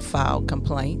could have filed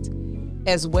complaints,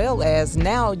 as well as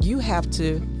now you have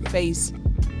to face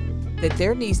that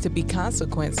there needs to be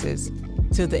consequences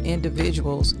to the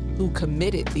individuals who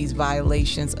committed these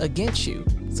violations against you.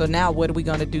 So now what are we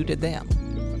going to do to them?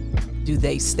 Do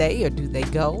they stay or do they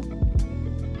go?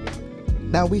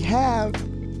 Now we have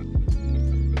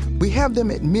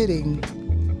them admitting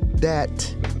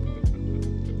that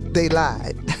they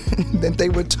lied, that they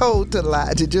were told to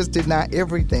lie, to just deny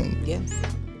everything. Yes.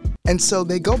 And so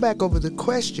they go back over the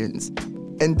questions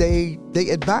and they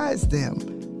advise them.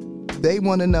 They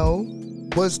want to know,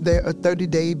 was there a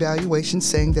 30-day evaluation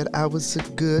saying that I was a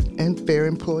good and fair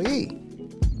employee?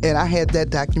 And I had that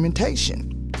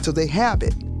documentation. So they have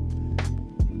it.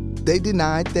 They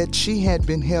denied that she had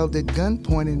been held at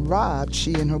gunpoint and robbed,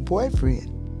 she and her boyfriend.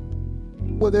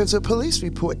 Well, there's a police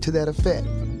report to that effect.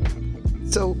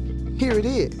 So here it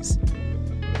is.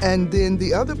 And then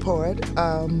the other part,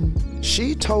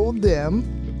 she told them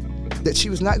that she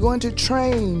was not going to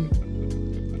train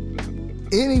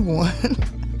anyone,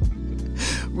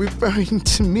 referring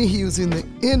to me using the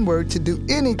N-word, to do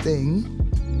anything.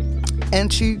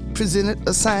 And she presented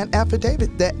a signed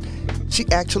affidavit that she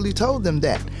actually told them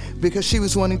that because she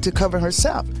was wanting to cover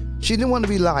herself. She didn't want to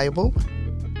be liable.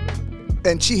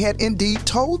 And she had indeed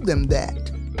told them that.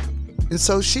 And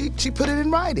so she put it in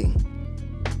writing.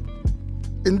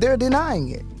 And they're denying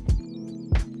it.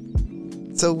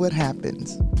 So what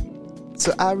happens?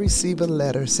 So I receive a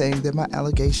letter saying that my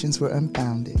allegations were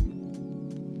unfounded.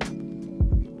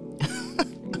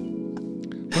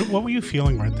 What were you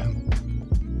feeling right then?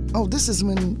 Oh, this is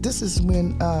when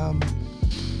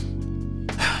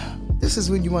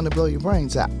you want to blow your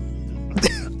brains out.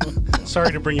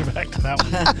 Sorry to bring you back to that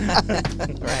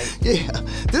one. Right. Yeah,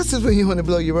 this is when you want to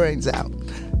blow your brains out.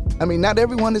 I mean, not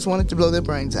everyone has wanted to blow their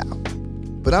brains out,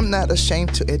 but I'm not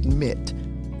ashamed to admit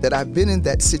that I've been in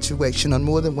that situation on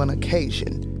more than one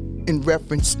occasion in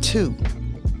reference to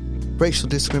racial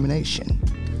discrimination,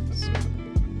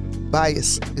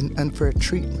 bias and unfair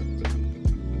treatment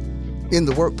in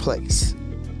the workplace.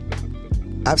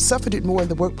 I've suffered it more in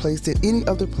the workplace than any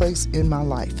other place in my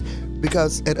life,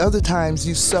 because at other times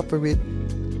you suffer it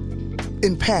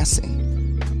in passing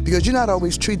because you're not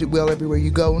always treated well everywhere you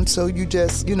go. And so you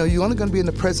just, you're only going to be in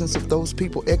the presence of those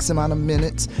people X amount of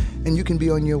minutes and you can be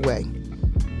on your way.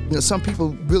 Some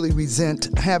people really resent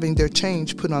having their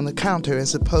change put on the counter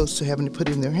as opposed to having to put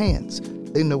it in their hands.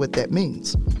 They know what that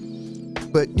means.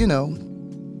 But,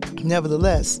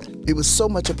 nevertheless, it was so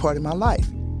much a part of my life.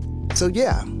 So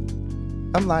yeah,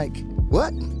 I'm like,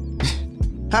 what?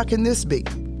 How can this be?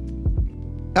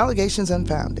 Allegations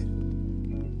unfounded.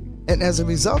 And as a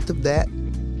result of that,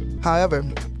 however,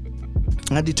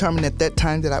 I determined at that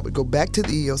time that I would go back to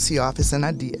the EOC office, and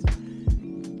I did.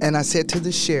 And I said to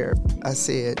the sheriff, I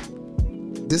said,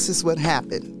 this is what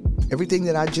happened. Everything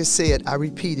that I just said, I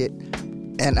repeated,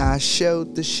 and I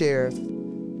showed the sheriff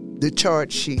the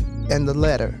charge sheet and the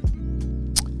letter.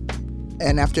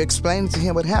 And after explaining to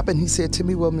him what happened, he said to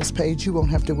me, well, Ms. Page, you won't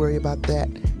have to worry about that.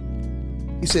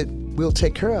 He said, we'll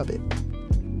take care of it.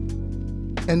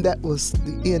 And that was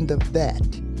the end of that.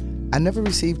 I never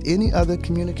received any other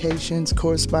communications,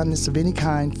 correspondence of any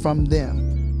kind from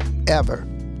them, ever.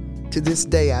 To this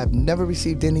day, I've never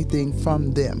received anything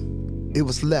from them. It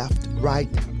was left right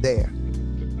there.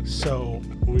 So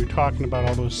when we were talking about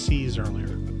all those C's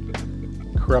earlier,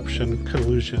 corruption,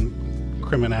 collusion,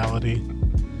 criminality,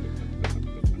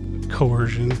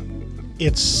 coercion,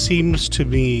 it seems to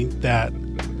me that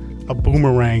a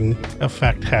boomerang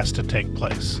effect has to take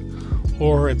place.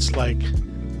 Or it's like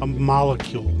a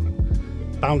molecule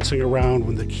bouncing around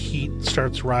when the heat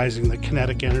starts rising, the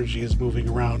kinetic energy is moving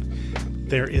around.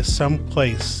 There is some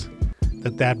place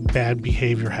that bad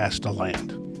behavior has to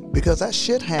land. Because I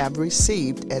should have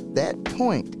received at that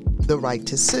point the right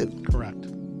to sue. Correct.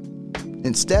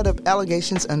 Instead of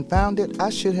allegations unfounded, I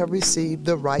should have received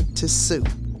the right to sue.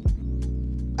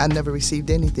 I never received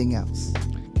anything else.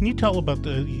 Can you tell about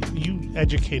you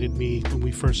educated me when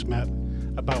we first met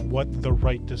about what the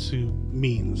right to sue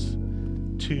means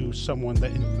to someone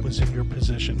that was in your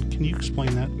position. Can you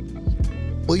explain that?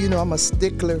 Well, I'm a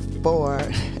stickler for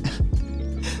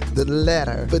the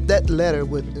letter, but that letter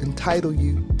would entitle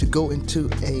you to go into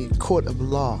a court of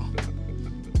law.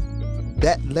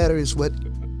 That letter is what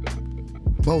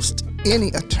most any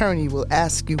attorney will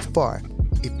ask you for.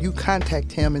 If you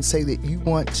contact him and say that you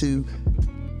want to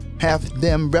have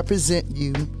them represent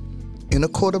you in a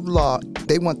court of law,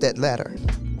 they want that letter.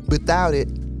 Without it,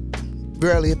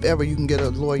 rarely if ever you can get a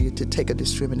lawyer to take a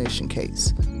discrimination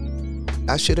case.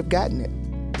 I should have gotten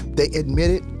it. They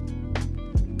admitted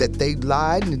that they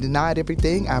lied and denied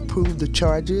everything. I proved the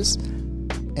charges,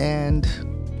 and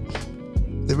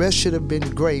the rest should have been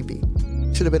gravy.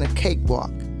 Should have been a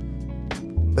cakewalk.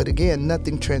 But again,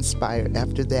 nothing transpired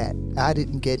after that. I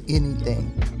didn't get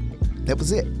anything. That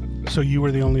was it. So you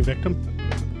were the only victim?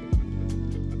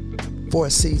 For a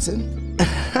season.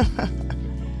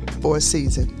 For a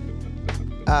season.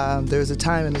 There's a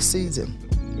time in the season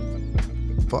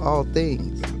for all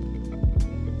things.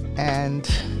 And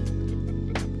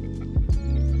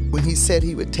when he said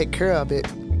he would take care of it,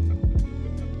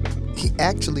 he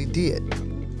actually did.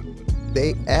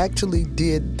 They actually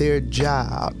did their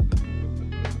job.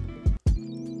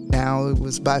 Now, it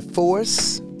was by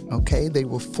force, okay? They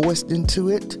were forced into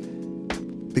it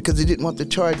because they didn't want the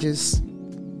charges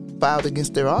filed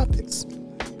against their office.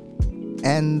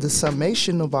 And the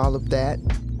summation of all of that,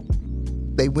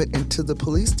 they went into the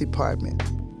police department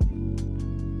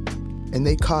and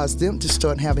they caused them to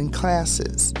start having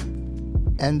classes.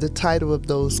 And the title of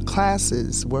those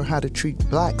classes were How to Treat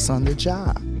Blacks on the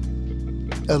Job,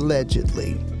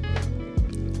 allegedly.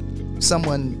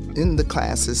 Someone in the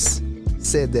classes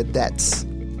said that that's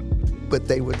what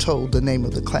they were told the name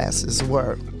of the classes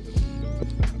were.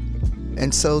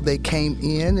 And so they came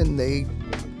in and they,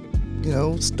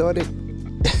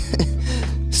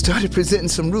 started presenting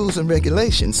some rules and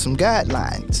regulations, some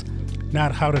guidelines.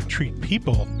 Not how to treat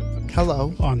people.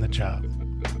 Hello. On the job.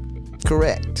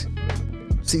 Correct.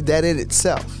 See, that in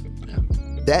itself. Yeah.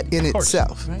 That in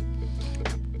itself. Right.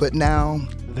 But now,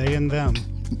 they and them.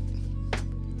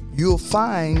 You'll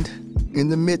find in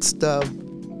the midst of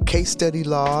case study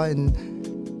law, and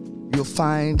you'll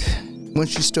find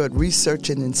once you start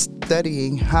researching and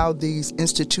studying how these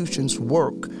institutions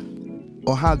work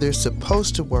or how they're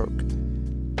supposed to work,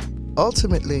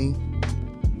 ultimately,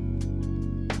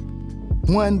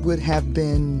 one would have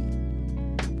been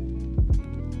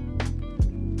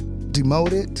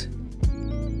demoted,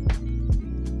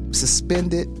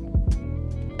 suspended,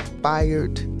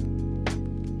 fired,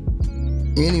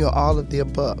 any or all of the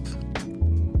above.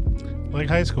 Like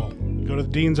high school. Go to the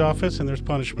dean's office and there's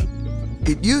punishment.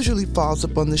 It usually falls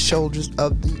upon the shoulders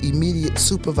of the immediate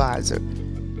supervisor.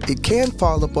 It can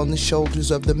fall upon the shoulders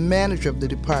of the manager of the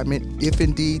department if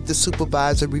indeed the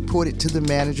supervisor reported to the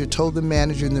manager, told the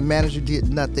manager, and the manager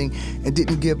did nothing and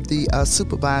didn't give the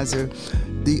supervisor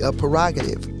the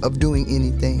prerogative of doing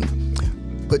anything.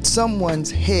 But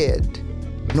someone's head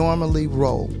normally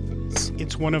rolls.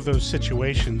 It's one of those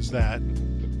situations that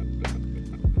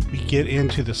we get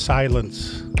into the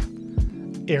silence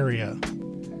area,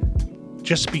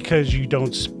 just because you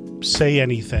don't say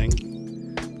anything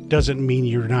doesn't mean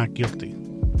you're not guilty,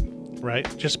 right?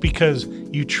 Just because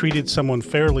you treated someone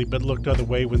fairly but looked other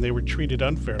way when they were treated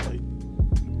unfairly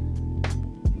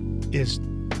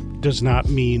does not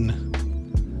mean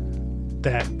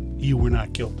that you were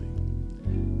not guilty,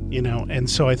 And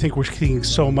so I think we're seeing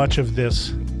so much of this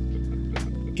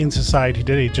in society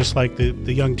today, just like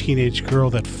the young teenage girl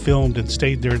that filmed and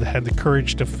stayed there, that had the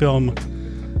courage to film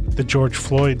the George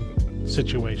Floyd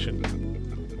situation.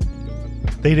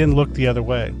 They didn't look the other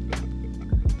way.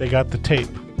 They got the tape,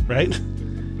 right?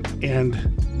 And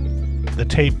the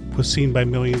tape was seen by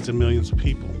millions and millions of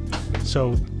people.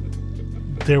 So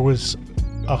there was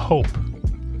a hope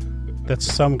that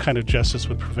some kind of justice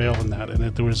would prevail in that, and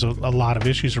that there was a lot of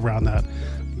issues around that.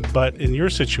 But in your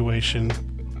situation,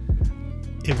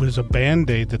 it was a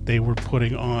Band-Aid that they were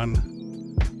putting on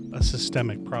a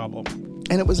systemic problem.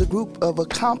 And it was a group of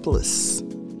accomplices.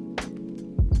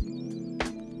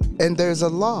 And there's a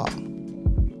law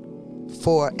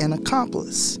for an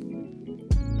accomplice.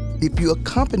 If you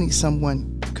accompany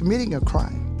someone committing a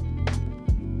crime,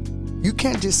 you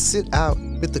can't just sit out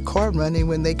with the car running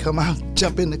when they come out,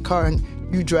 jump in the car, and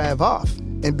you drive off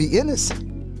and be innocent.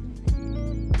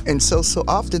 And so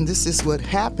often this is what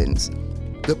happens.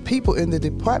 The people in the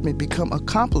department become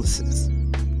accomplices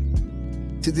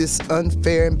to this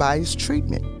unfair and biased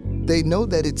treatment. They know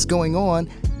that it's going on,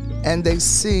 and they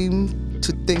seem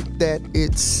to think that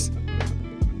it's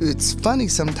funny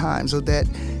sometimes, or that,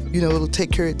 it'll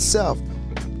take care of itself.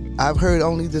 I've heard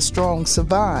only the strong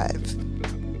survive.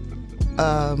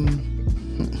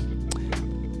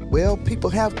 Well, people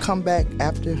have come back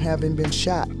after having been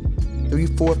shot 3,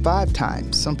 4, 5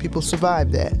 times. Some people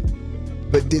survived that.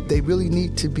 But did they really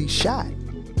need to be shot?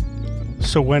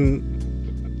 So when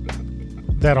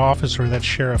that officer, that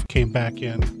sheriff came back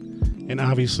in, and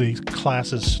obviously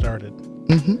classes started,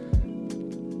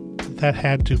 that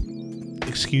had to,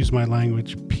 excuse my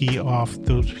language, pee off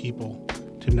those people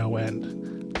to no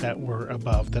end that were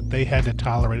above, that they had to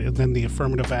tolerate it. And then the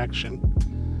affirmative action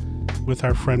with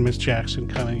our friend Miss Jackson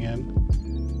coming in,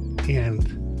 and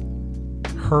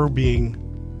her being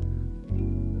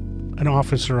an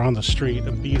officer on the street,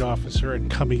 a beat officer, and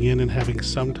coming in and having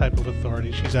some type of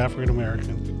authority. She's African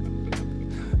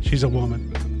American. She's a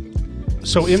woman.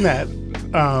 So in that,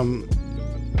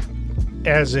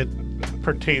 as it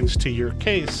pertains to your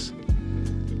case,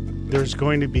 there's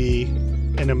going to be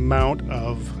an amount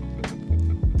of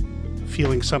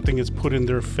feeling something is put in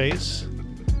their face.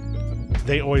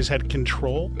 They always had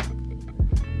control.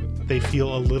 They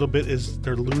feel a little bit as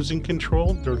they're losing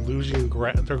control. They're losing,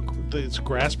 it's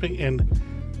grasping, and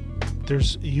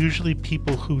there's usually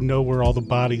people who know where all the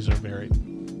bodies are buried.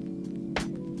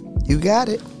 You got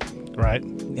it. Right?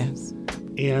 Yes.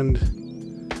 And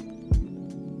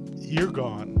you're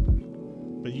gone,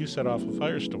 but you set off a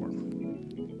firestorm.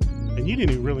 And you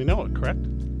didn't even really know it, correct?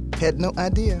 Had no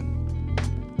idea.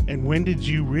 And when did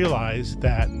you realize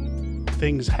that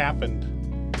things happened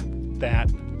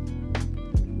that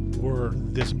were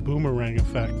this boomerang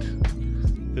effect,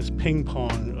 this ping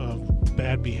pong of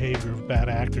bad behavior, of bad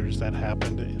actors that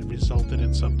happened and resulted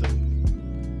in something?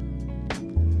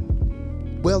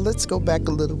 Well, let's go back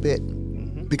a little bit,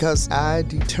 because I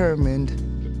determined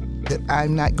that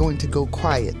I'm not going to go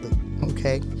quietly,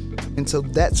 okay? And so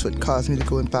that's what caused me to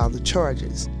go and file the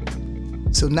charges.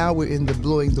 So now we're in the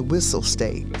blowing the whistle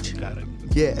stage. Got it.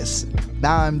 Yes.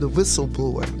 Now I'm the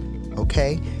whistleblower,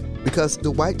 okay? Because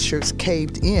the white shirts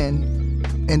caved in,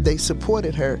 and they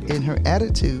supported her in her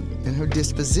attitude and her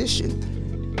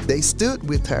disposition. They stood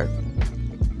with her.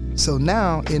 So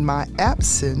now, in my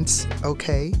absence,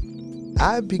 okay,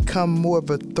 I've become more of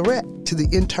a threat to the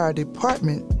entire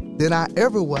department than I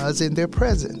ever was in their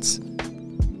presence.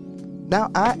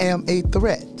 Now I am a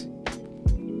threat.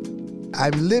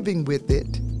 I'm living with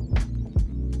it.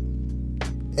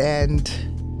 And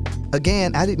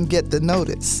again, I didn't get the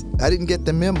notice. I didn't get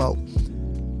the memo.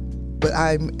 But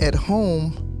I'm at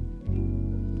home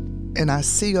and I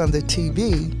see on the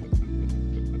TV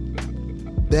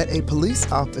that a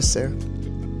police officer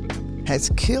has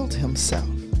killed himself,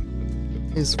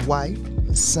 his wife,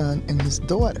 his son, and his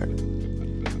daughter.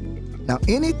 Now,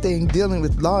 anything dealing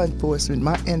with law enforcement,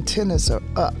 my antennas are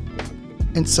up.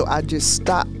 And so I just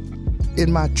stopped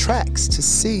in my tracks to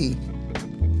see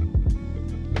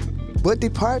what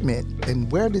department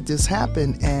and where did this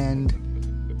happen and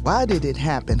why did it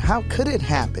happen? How could it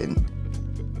happen?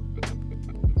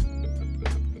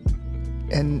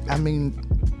 And I mean,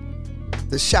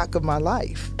 the shock of my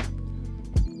life.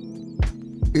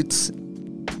 It's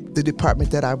the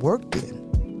department that I worked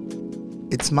in.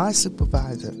 It's my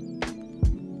supervisor.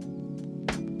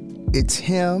 It's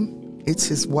him, it's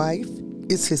his wife,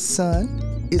 it's his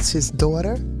son, it's his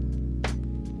daughter.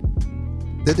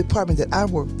 The department that I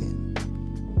worked in.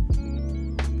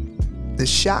 The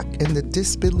shock and the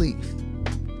disbelief.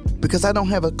 Because I don't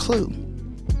have a clue.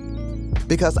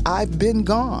 Because I've been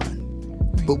gone.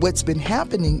 But what's been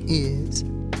happening is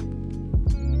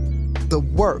the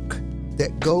work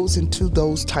that goes into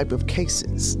those type of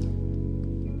cases.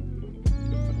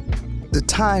 The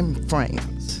time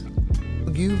frames.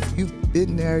 You've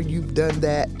been there, you've done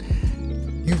that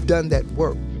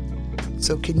work.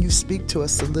 So can you speak to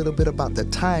us a little bit about the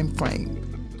time frame?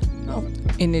 Well,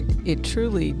 and it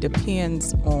truly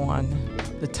depends on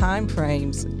the time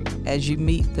frames as you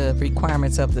meet the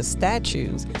requirements of the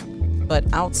statutes. But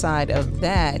outside of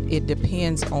that, it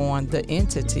depends on the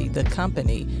entity, the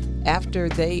company. After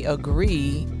they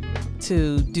agree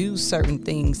to do certain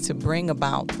things to bring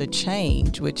about the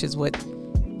change, which is what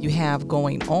you have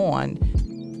going on,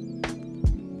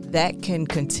 that can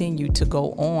continue to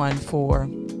go on for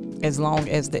as long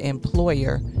as the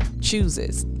employer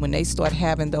chooses. When they start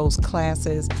having those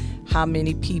classes, how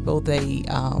many people they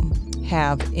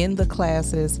have in the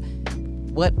classes,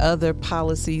 what other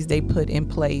policies they put in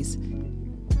place,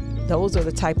 those are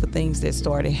the type of things that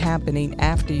started happening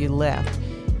after you left.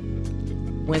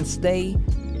 Once they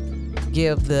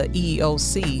give the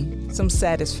EEOC some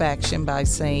satisfaction by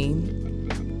saying,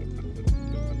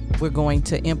 we're going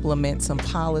to implement some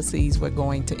policies, we're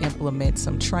going to implement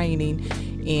some training,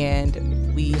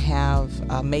 and we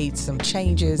have made some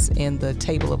changes in the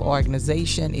table of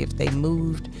organization. If they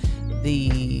moved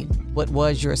what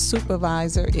was your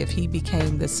supervisor, if he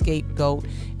became the scapegoat,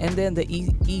 and then the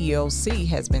EEOC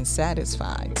has been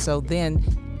satisfied. So then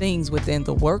things within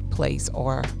the workplace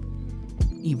are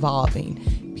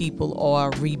evolving. People are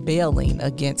rebelling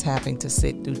against having to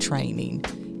sit through training.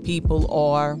 People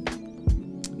are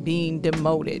being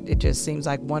demoted. It just seems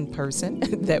like one person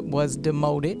that was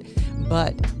demoted,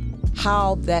 but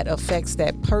how that affects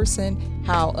that person,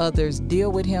 how others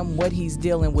deal with him, what he's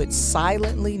dealing with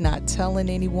silently, not telling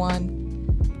anyone,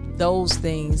 those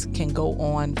things can go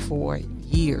on for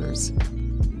years.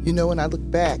 You know, when I look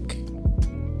back,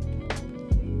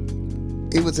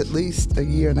 it was at least a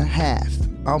year and a half,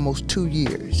 almost 2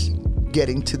 years,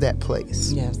 getting to that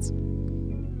place. Yes.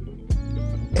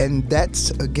 And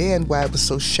that's, again, why it was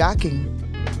so shocking,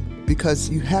 because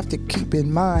you have to keep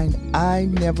in mind, I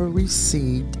never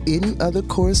received any other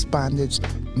correspondence,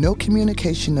 no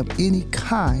communication of any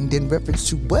kind in reference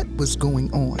to what was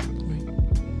going on.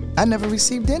 Right. I never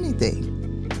received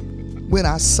anything. When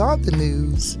I saw the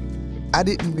news, I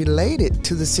didn't relate it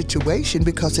to the situation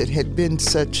because it had been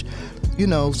such,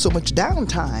 so much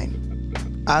downtime.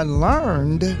 I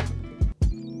learned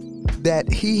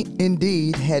that he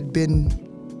indeed had been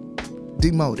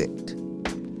demoted.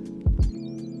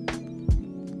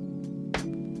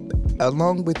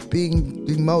 Along with being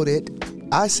demoted,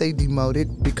 I say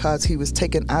demoted because he was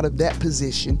taken out of that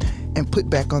position and put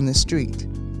back on the street.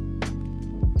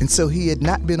 And so he had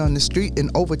not been on the street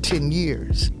in over 10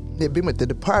 years. He had been with the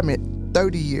department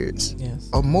 30 years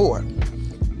or more.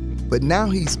 But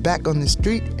now he's back on the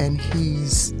street and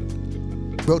he's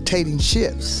rotating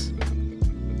shifts.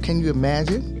 Can you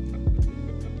imagine?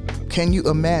 Can you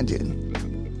imagine?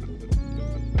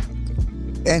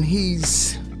 And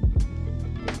he's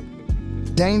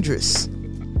dangerous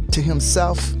to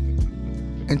himself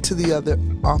and to the other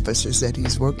officers that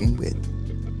he's working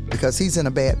with because he's in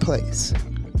a bad place.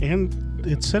 And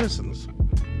its citizens.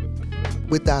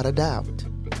 Without a doubt.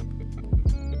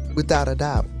 Without a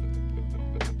doubt.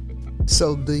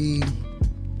 So the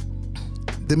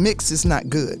mix is not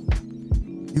good.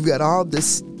 You've got all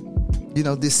this,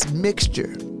 this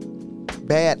mixture,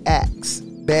 bad acts,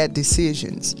 bad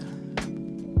decisions,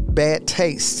 bad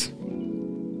taste.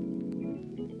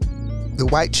 The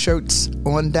white shirts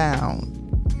on down,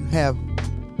 you have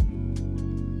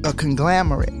a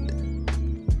conglomerate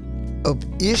of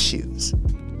issues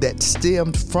that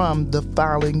stemmed from the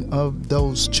filing of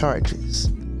those charges.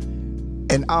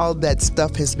 And all that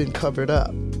stuff has been covered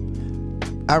up.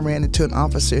 I ran into an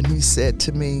officer and he said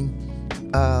to me,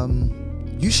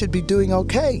 you should be doing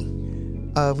okay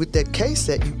with that case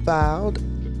that you filed.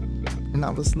 And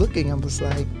I was looking, I was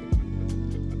like,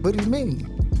 what do you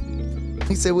mean?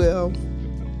 He said, well,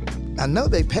 I know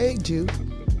they paid you.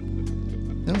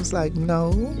 And I was like,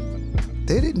 no,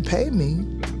 they didn't pay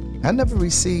me. I never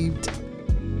received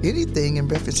anything in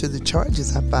reference to the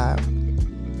charges I filed.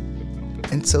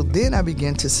 And so then I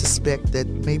began to suspect that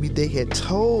maybe they had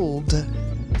told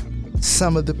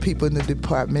some of the people in the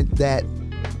department that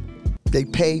they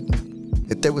paid me,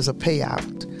 that there was a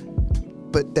payout,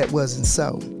 but that wasn't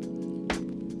so.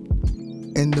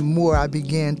 And the more I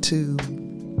began to,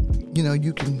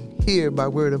 you can hear by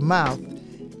word of mouth,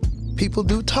 people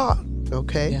do talk,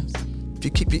 okay? Yes. If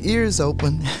you keep your ears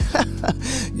open,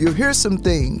 you'll hear some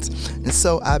things. And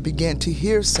so I began to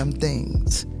hear some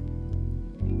things.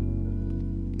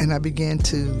 And I began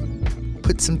to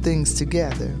put some things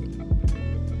together.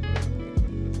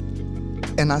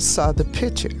 And I saw the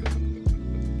picture.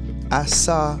 I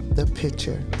saw the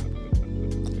picture.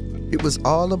 It was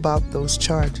all about those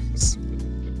charges.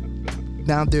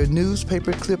 Now, there are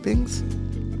newspaper clippings.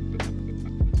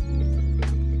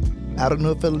 I don't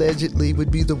know if allegedly would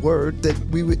be the word that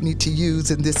we would need to use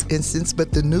in this instance,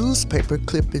 but the newspaper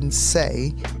clippings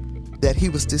say that he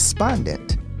was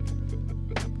despondent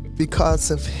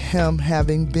because of him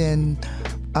having been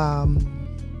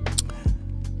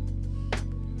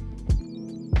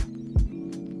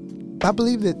I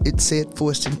believe that it said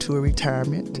forced into a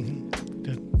retirement.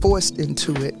 Mm-hmm. Forced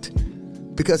into it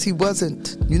because he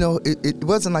wasn't, it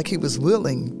wasn't like he was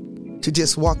willing to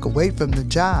just walk away from the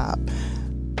job.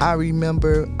 I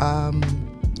remember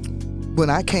when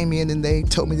I came in and they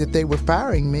told me that they were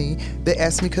firing me, they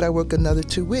asked me could I work another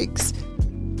 2 weeks.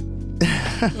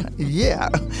 Yeah,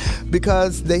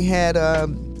 because they had a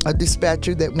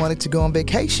dispatcher that wanted to go on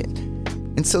vacation.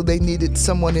 And so they needed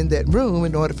someone in that room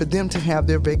in order for them to have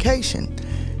their vacation.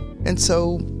 And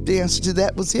so the answer to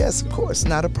that was yes, of course,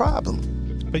 not a problem.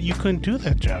 But you couldn't do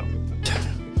that job,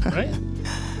 right?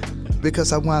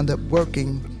 Because I wound up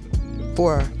working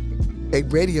for a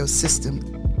radio system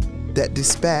that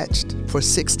dispatched for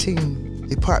 16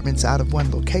 departments out of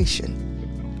one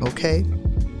location, okay?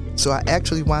 So I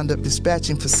actually wound up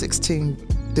dispatching for 16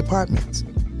 departments.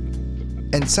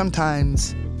 And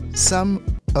sometimes some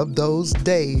of those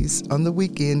days on the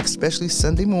weekend, especially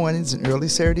Sunday mornings and early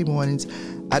Saturday mornings,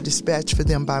 I dispatched for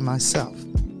them by myself.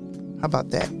 How about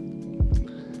that?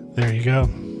 There you go.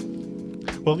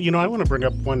 Well, I want to bring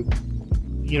up one,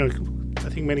 I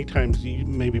think many times you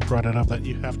maybe brought it up that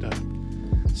you have to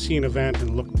see an event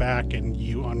and look back and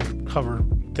you uncover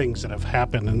things that have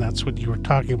happened, and that's what you were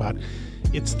talking about.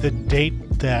 It's the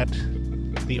date that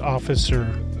the officer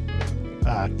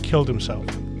killed himself.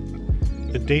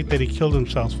 The date that he killed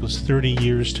himself was 30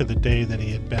 years to the day that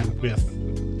he had been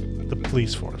with the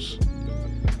police force.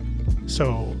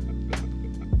 So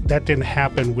that didn't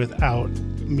happen without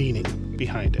meaning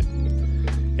behind it.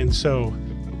 And so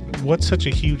what's such a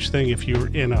huge thing if you're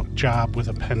in a job with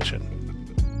a pension?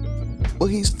 Well,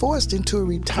 he's forced into a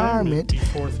retirement.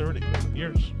 Before 30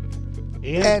 years.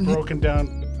 And broken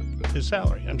down his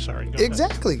salary. I'm sorry. Go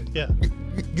exactly. ahead. Yeah.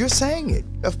 You're saying it.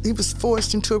 He was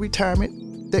forced into a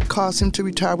retirement that caused him to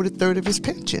retire with a third of his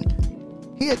pension.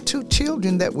 He had 2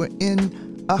 children that were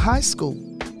in a high school.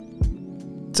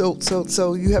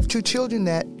 So you have 2 children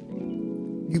that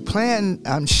you plan,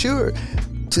 I'm sure,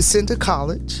 to send to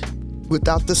college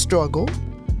without the struggle.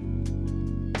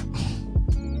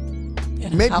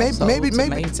 Maybe, yes.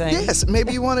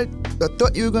 Maybe you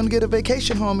thought you were going to get a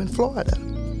vacation home in Florida.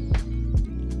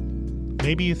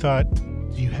 Maybe you thought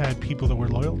you had people that were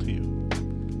loyal to you.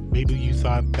 Maybe you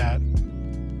thought that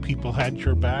people had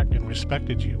your back and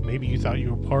respected you. Maybe you thought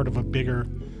you were part of a bigger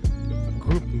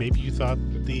group. Maybe you thought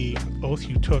the oath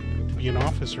you took to be an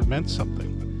officer meant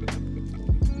something.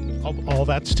 All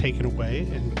that's taken away.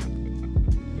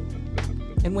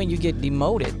 And when you get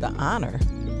demoted, the honor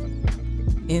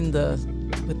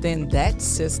within that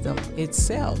system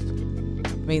itself,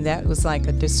 that was like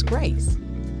a disgrace.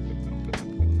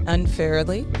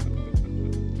 Unfairly.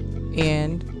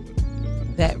 And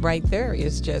that right there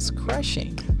is just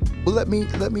crushing. Well, let me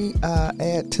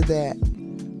add to that.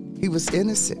 He was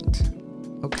innocent,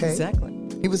 okay? Exactly.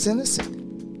 He was innocent.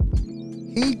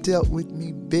 He dealt with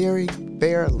me very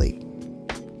fairly,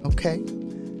 okay?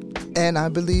 And I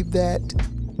believe that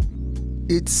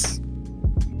it's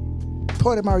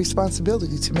part of my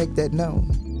responsibility to make that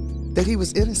known, that he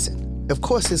was innocent. Of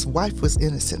course, his wife was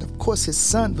innocent. Of course, his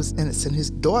son was innocent. His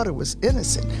daughter was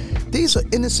innocent. These are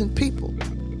innocent people.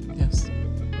 Yes.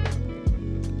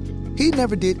 He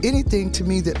never did anything to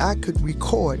me that I could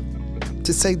record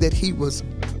to say that he was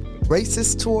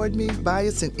racist toward me,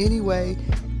 biased in any way.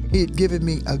 He had given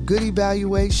me a good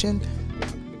evaluation.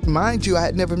 Mind you, I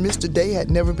had never missed a day, had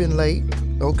never been late,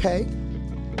 okay?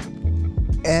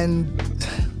 And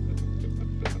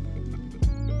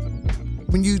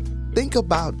when you think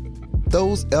about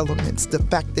those elements, the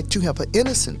fact that you have an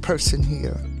innocent person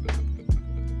here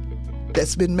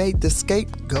that's been made the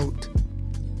scapegoat,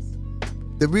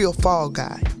 the real fall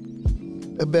guy,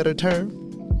 a better term,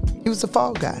 he was a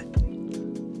fall guy.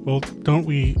 Well, don't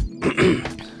we,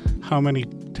 how many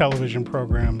television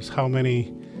programs, how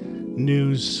many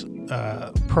news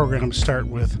programs start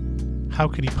with, how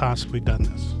could he possibly done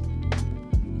this?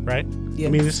 Right? Yes.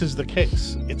 I mean, this is the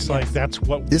case. It's like that's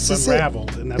what we've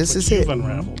unraveled, and that's what you've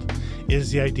unraveled,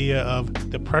 is the idea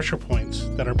of the pressure points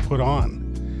that are put on.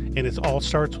 And it all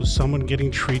starts with someone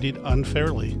getting treated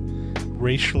unfairly,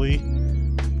 racially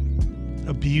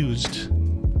abused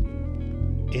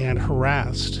and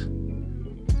harassed.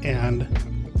 And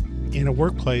in a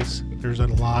workplace, there's a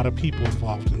lot of people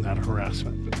involved in that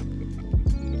harassment.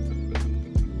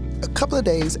 A couple of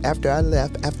days after I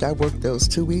left, after I worked those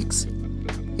 2 weeks,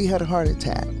 he had a heart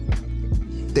attack.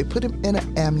 They put him in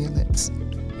an ambulance.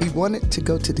 He wanted to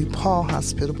go to DePaul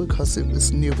Hospital because it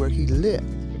was near where he lived.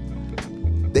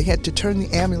 They had to turn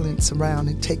the ambulance around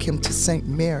and take him to St.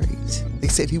 Mary's. They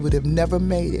said he would have never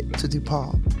made it to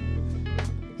DePaul.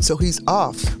 So he's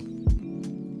off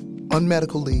on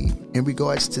medical leave in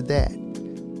regards to that.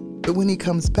 But when he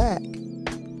comes back,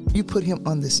 you put him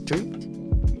on the street.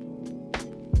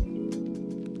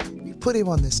 You put him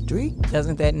on the street.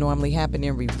 Doesn't that normally happen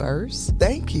in reverse?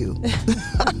 Thank you.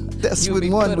 That's you what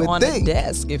one would think. on a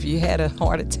desk if you had a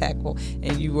heart attack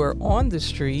and you were on the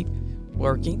street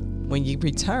working. When you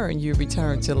return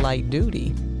to light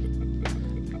duty.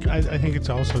 I think it's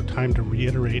also time to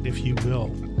reiterate, if you will,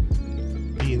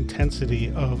 the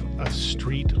intensity of a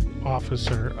street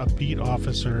officer, a beat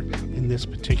officer in this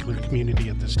particular community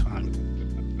at this time.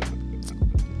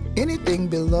 Anything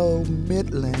below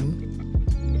Midland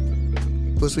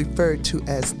was referred to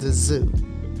as the zoo.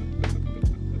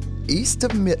 East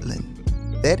of Midland,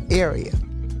 that area,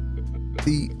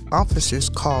 the officers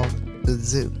called the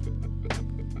zoo.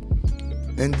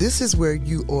 And this is where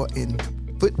you are in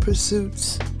foot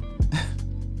pursuits.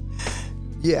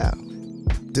 Yeah.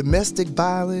 Domestic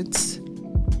violence.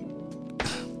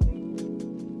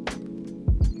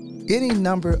 Any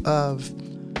number of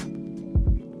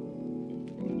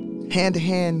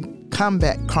hand-to-hand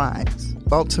combat crimes.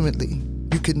 Ultimately,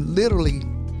 you can literally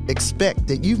expect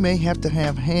that you may have to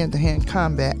have hand-to-hand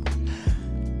combat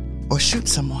or shoot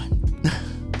someone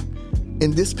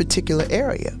in this particular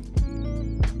area.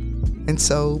 And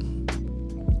so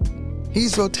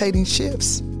he's rotating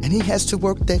shifts, and he has to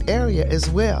work that area as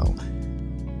well.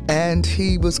 And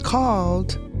he was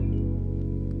called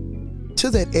to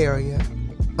that area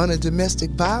on a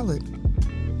domestic violence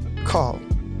call.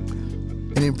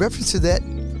 And in reference to that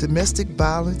domestic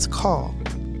violence call,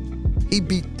 he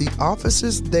beat the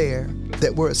officers there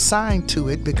that were assigned to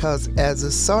it, because as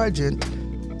a sergeant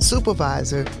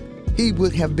supervisor, he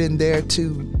would have been there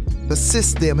to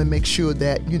assist them and make sure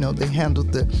that, they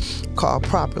handled the call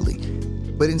properly.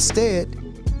 But instead,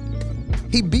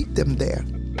 he beat them there.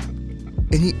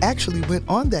 And he actually went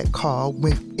on that call,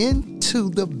 went into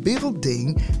the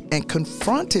building and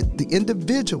confronted the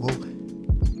individual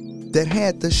that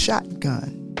had the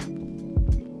shotgun.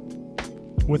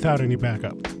 Without any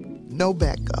backup. No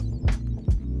backup.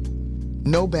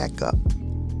 No backup.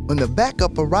 When the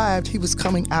backup arrived, he was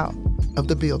coming out of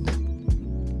the building.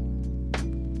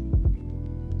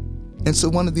 And so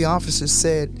one of the officers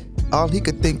said all he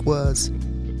could think was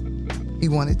he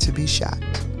wanted to be shot.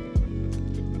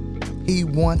 He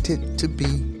wanted to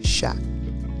be shot.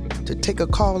 To take a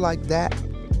call like that,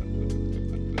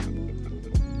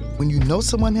 when you know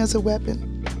someone has a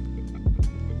weapon,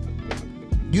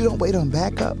 you don't wait on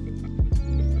backup.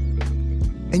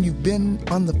 And you've been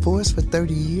on the force for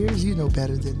 30 years, you know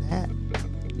better than that.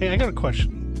 Hey, I got a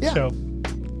question. Yeah. So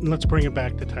let's bring it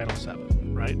back to Title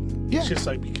VII, right? Yeah. It's just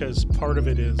like, because part of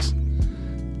it is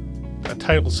a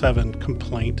Title VII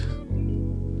complaint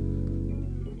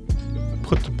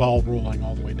put the ball rolling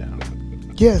all the way down.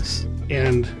 Yes.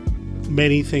 And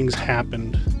many things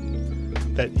happened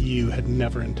that you had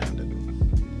never intended,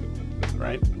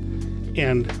 right?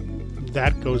 And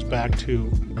that goes back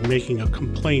to making a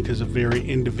complaint is a very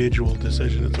individual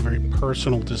decision. It's a very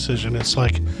personal decision. It's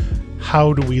like,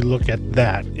 how do we look at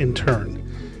that in turn?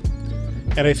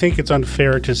 And I think it's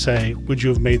unfair to say, would you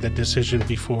have made that decision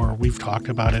before? We've talked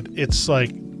about it. It's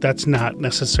like, that's not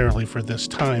necessarily for this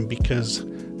time, because,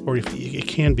 or if it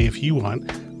can be if you want,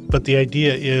 but the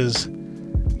idea is,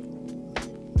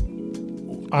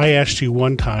 I asked you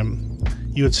one time,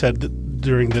 you had said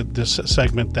during this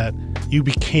segment that you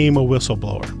became a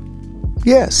whistleblower.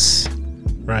 Yes.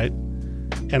 Right?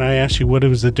 And I asked you what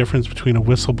was the difference between a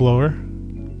whistleblower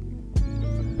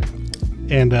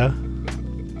and a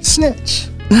snitch.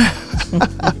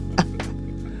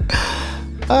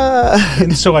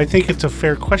 And so I think it's a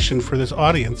fair question for this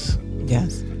audience.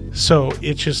 Yes. So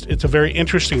it's a very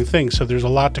interesting thing. So there's a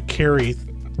lot to carry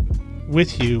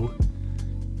with you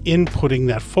in putting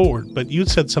that forward. But you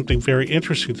said something very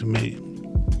interesting to me.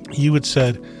 You had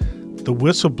said the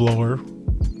whistleblower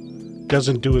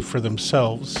doesn't do it for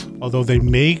themselves, although they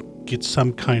may get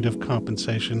some kind of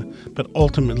compensation, but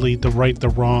ultimately the right the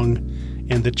wrong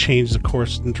and to change the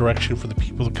course and direction for the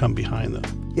people that come behind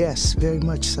them. Yes, very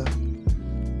much so.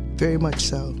 Very much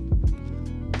so.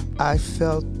 I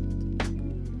felt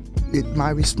it my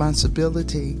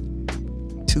responsibility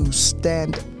to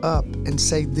stand up and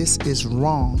say this is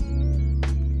wrong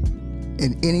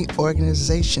in any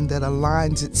organization that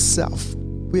aligns itself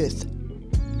with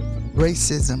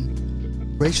racism,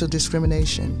 racial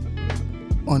discrimination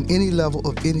on any level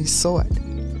of any sort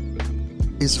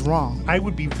is wrong. I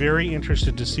would be very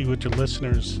interested to see what your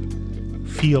listeners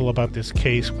feel about this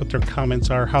case, what their comments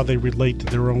are, how they relate to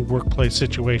their own workplace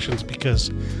situations,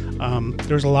 because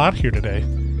there's a lot here today.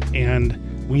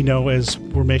 And we know as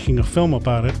we're making a film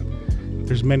about it,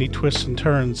 there's many twists and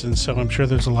turns, and so I'm sure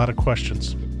there's a lot of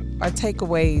questions. Our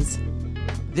takeaways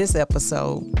this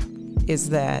episode is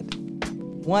that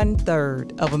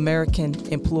 1/3 of American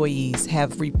employees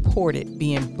have reported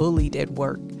being bullied at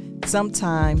work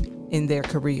sometime in their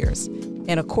careers.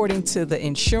 And according to the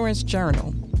Insurance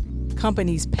Journal,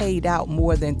 companies paid out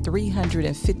more than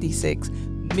 $356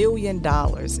 million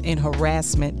in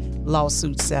harassment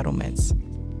lawsuit settlements.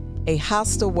 A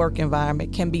hostile work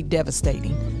environment can be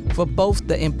devastating for both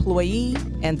the employee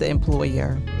and the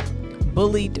employer.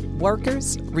 Bullied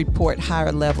workers report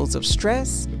higher levels of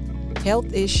stress,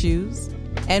 health issues,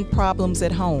 and problems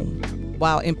at home,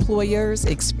 while employers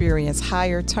experience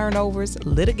higher turnovers,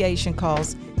 litigation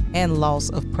costs, and loss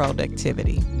of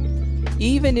productivity.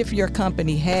 Even if your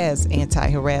company has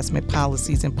anti-harassment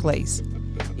policies in place,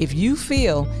 if you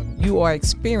feel you are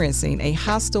experiencing a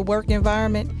hostile work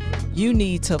environment, you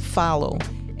need to follow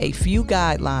a few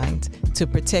guidelines to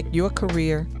protect your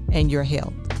career and your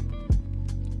health.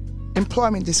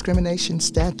 Employment discrimination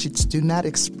statutes do not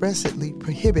expressly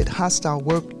prohibit hostile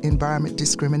work environment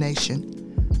discrimination.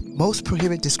 Most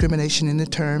prohibit discrimination in the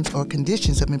terms or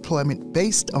conditions of employment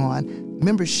based on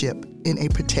membership in a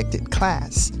protected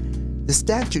class. The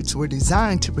statutes were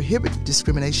designed to prohibit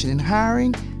discrimination in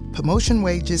hiring, promotion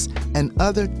wages, and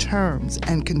other terms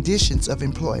and conditions of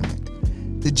employment.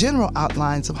 The general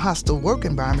outlines of hostile work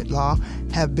environment law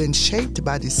have been shaped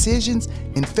by decisions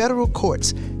in federal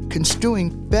courts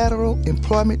construing federal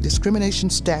employment discrimination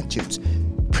statutes,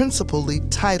 principally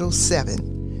Title VII.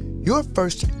 Your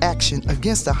first action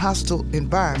against a hostile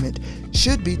environment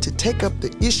should be to take up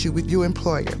the issue with your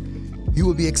employer. You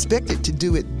will be expected to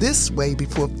do it this way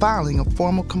before filing a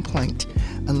formal complaint,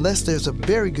 unless there's a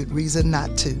very good reason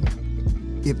not to.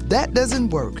 If that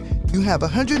doesn't work, you have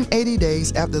 180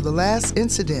 days after the last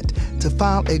incident to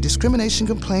file a discrimination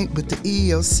complaint with the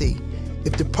EEOC.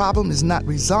 If the problem is not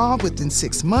resolved within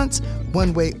 6 months,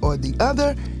 one way or the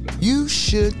other, you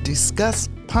should discuss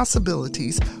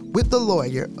possibilities with the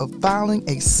lawyer of filing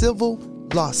a civil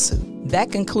lawsuit.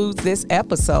 That concludes this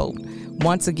episode.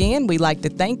 Once again, we'd like to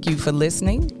thank you for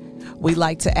listening. We'd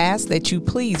like to ask that you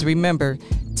please remember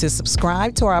to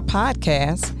subscribe to our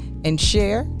podcast and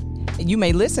share. You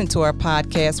may listen to our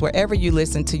podcast wherever you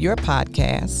listen to your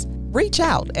podcasts. Reach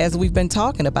out, as we've been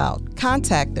talking about.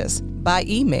 Contact us by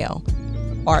email.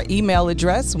 Our email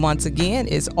address, once again,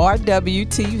 is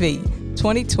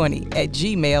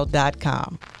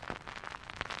rwtv2020@gmail.com.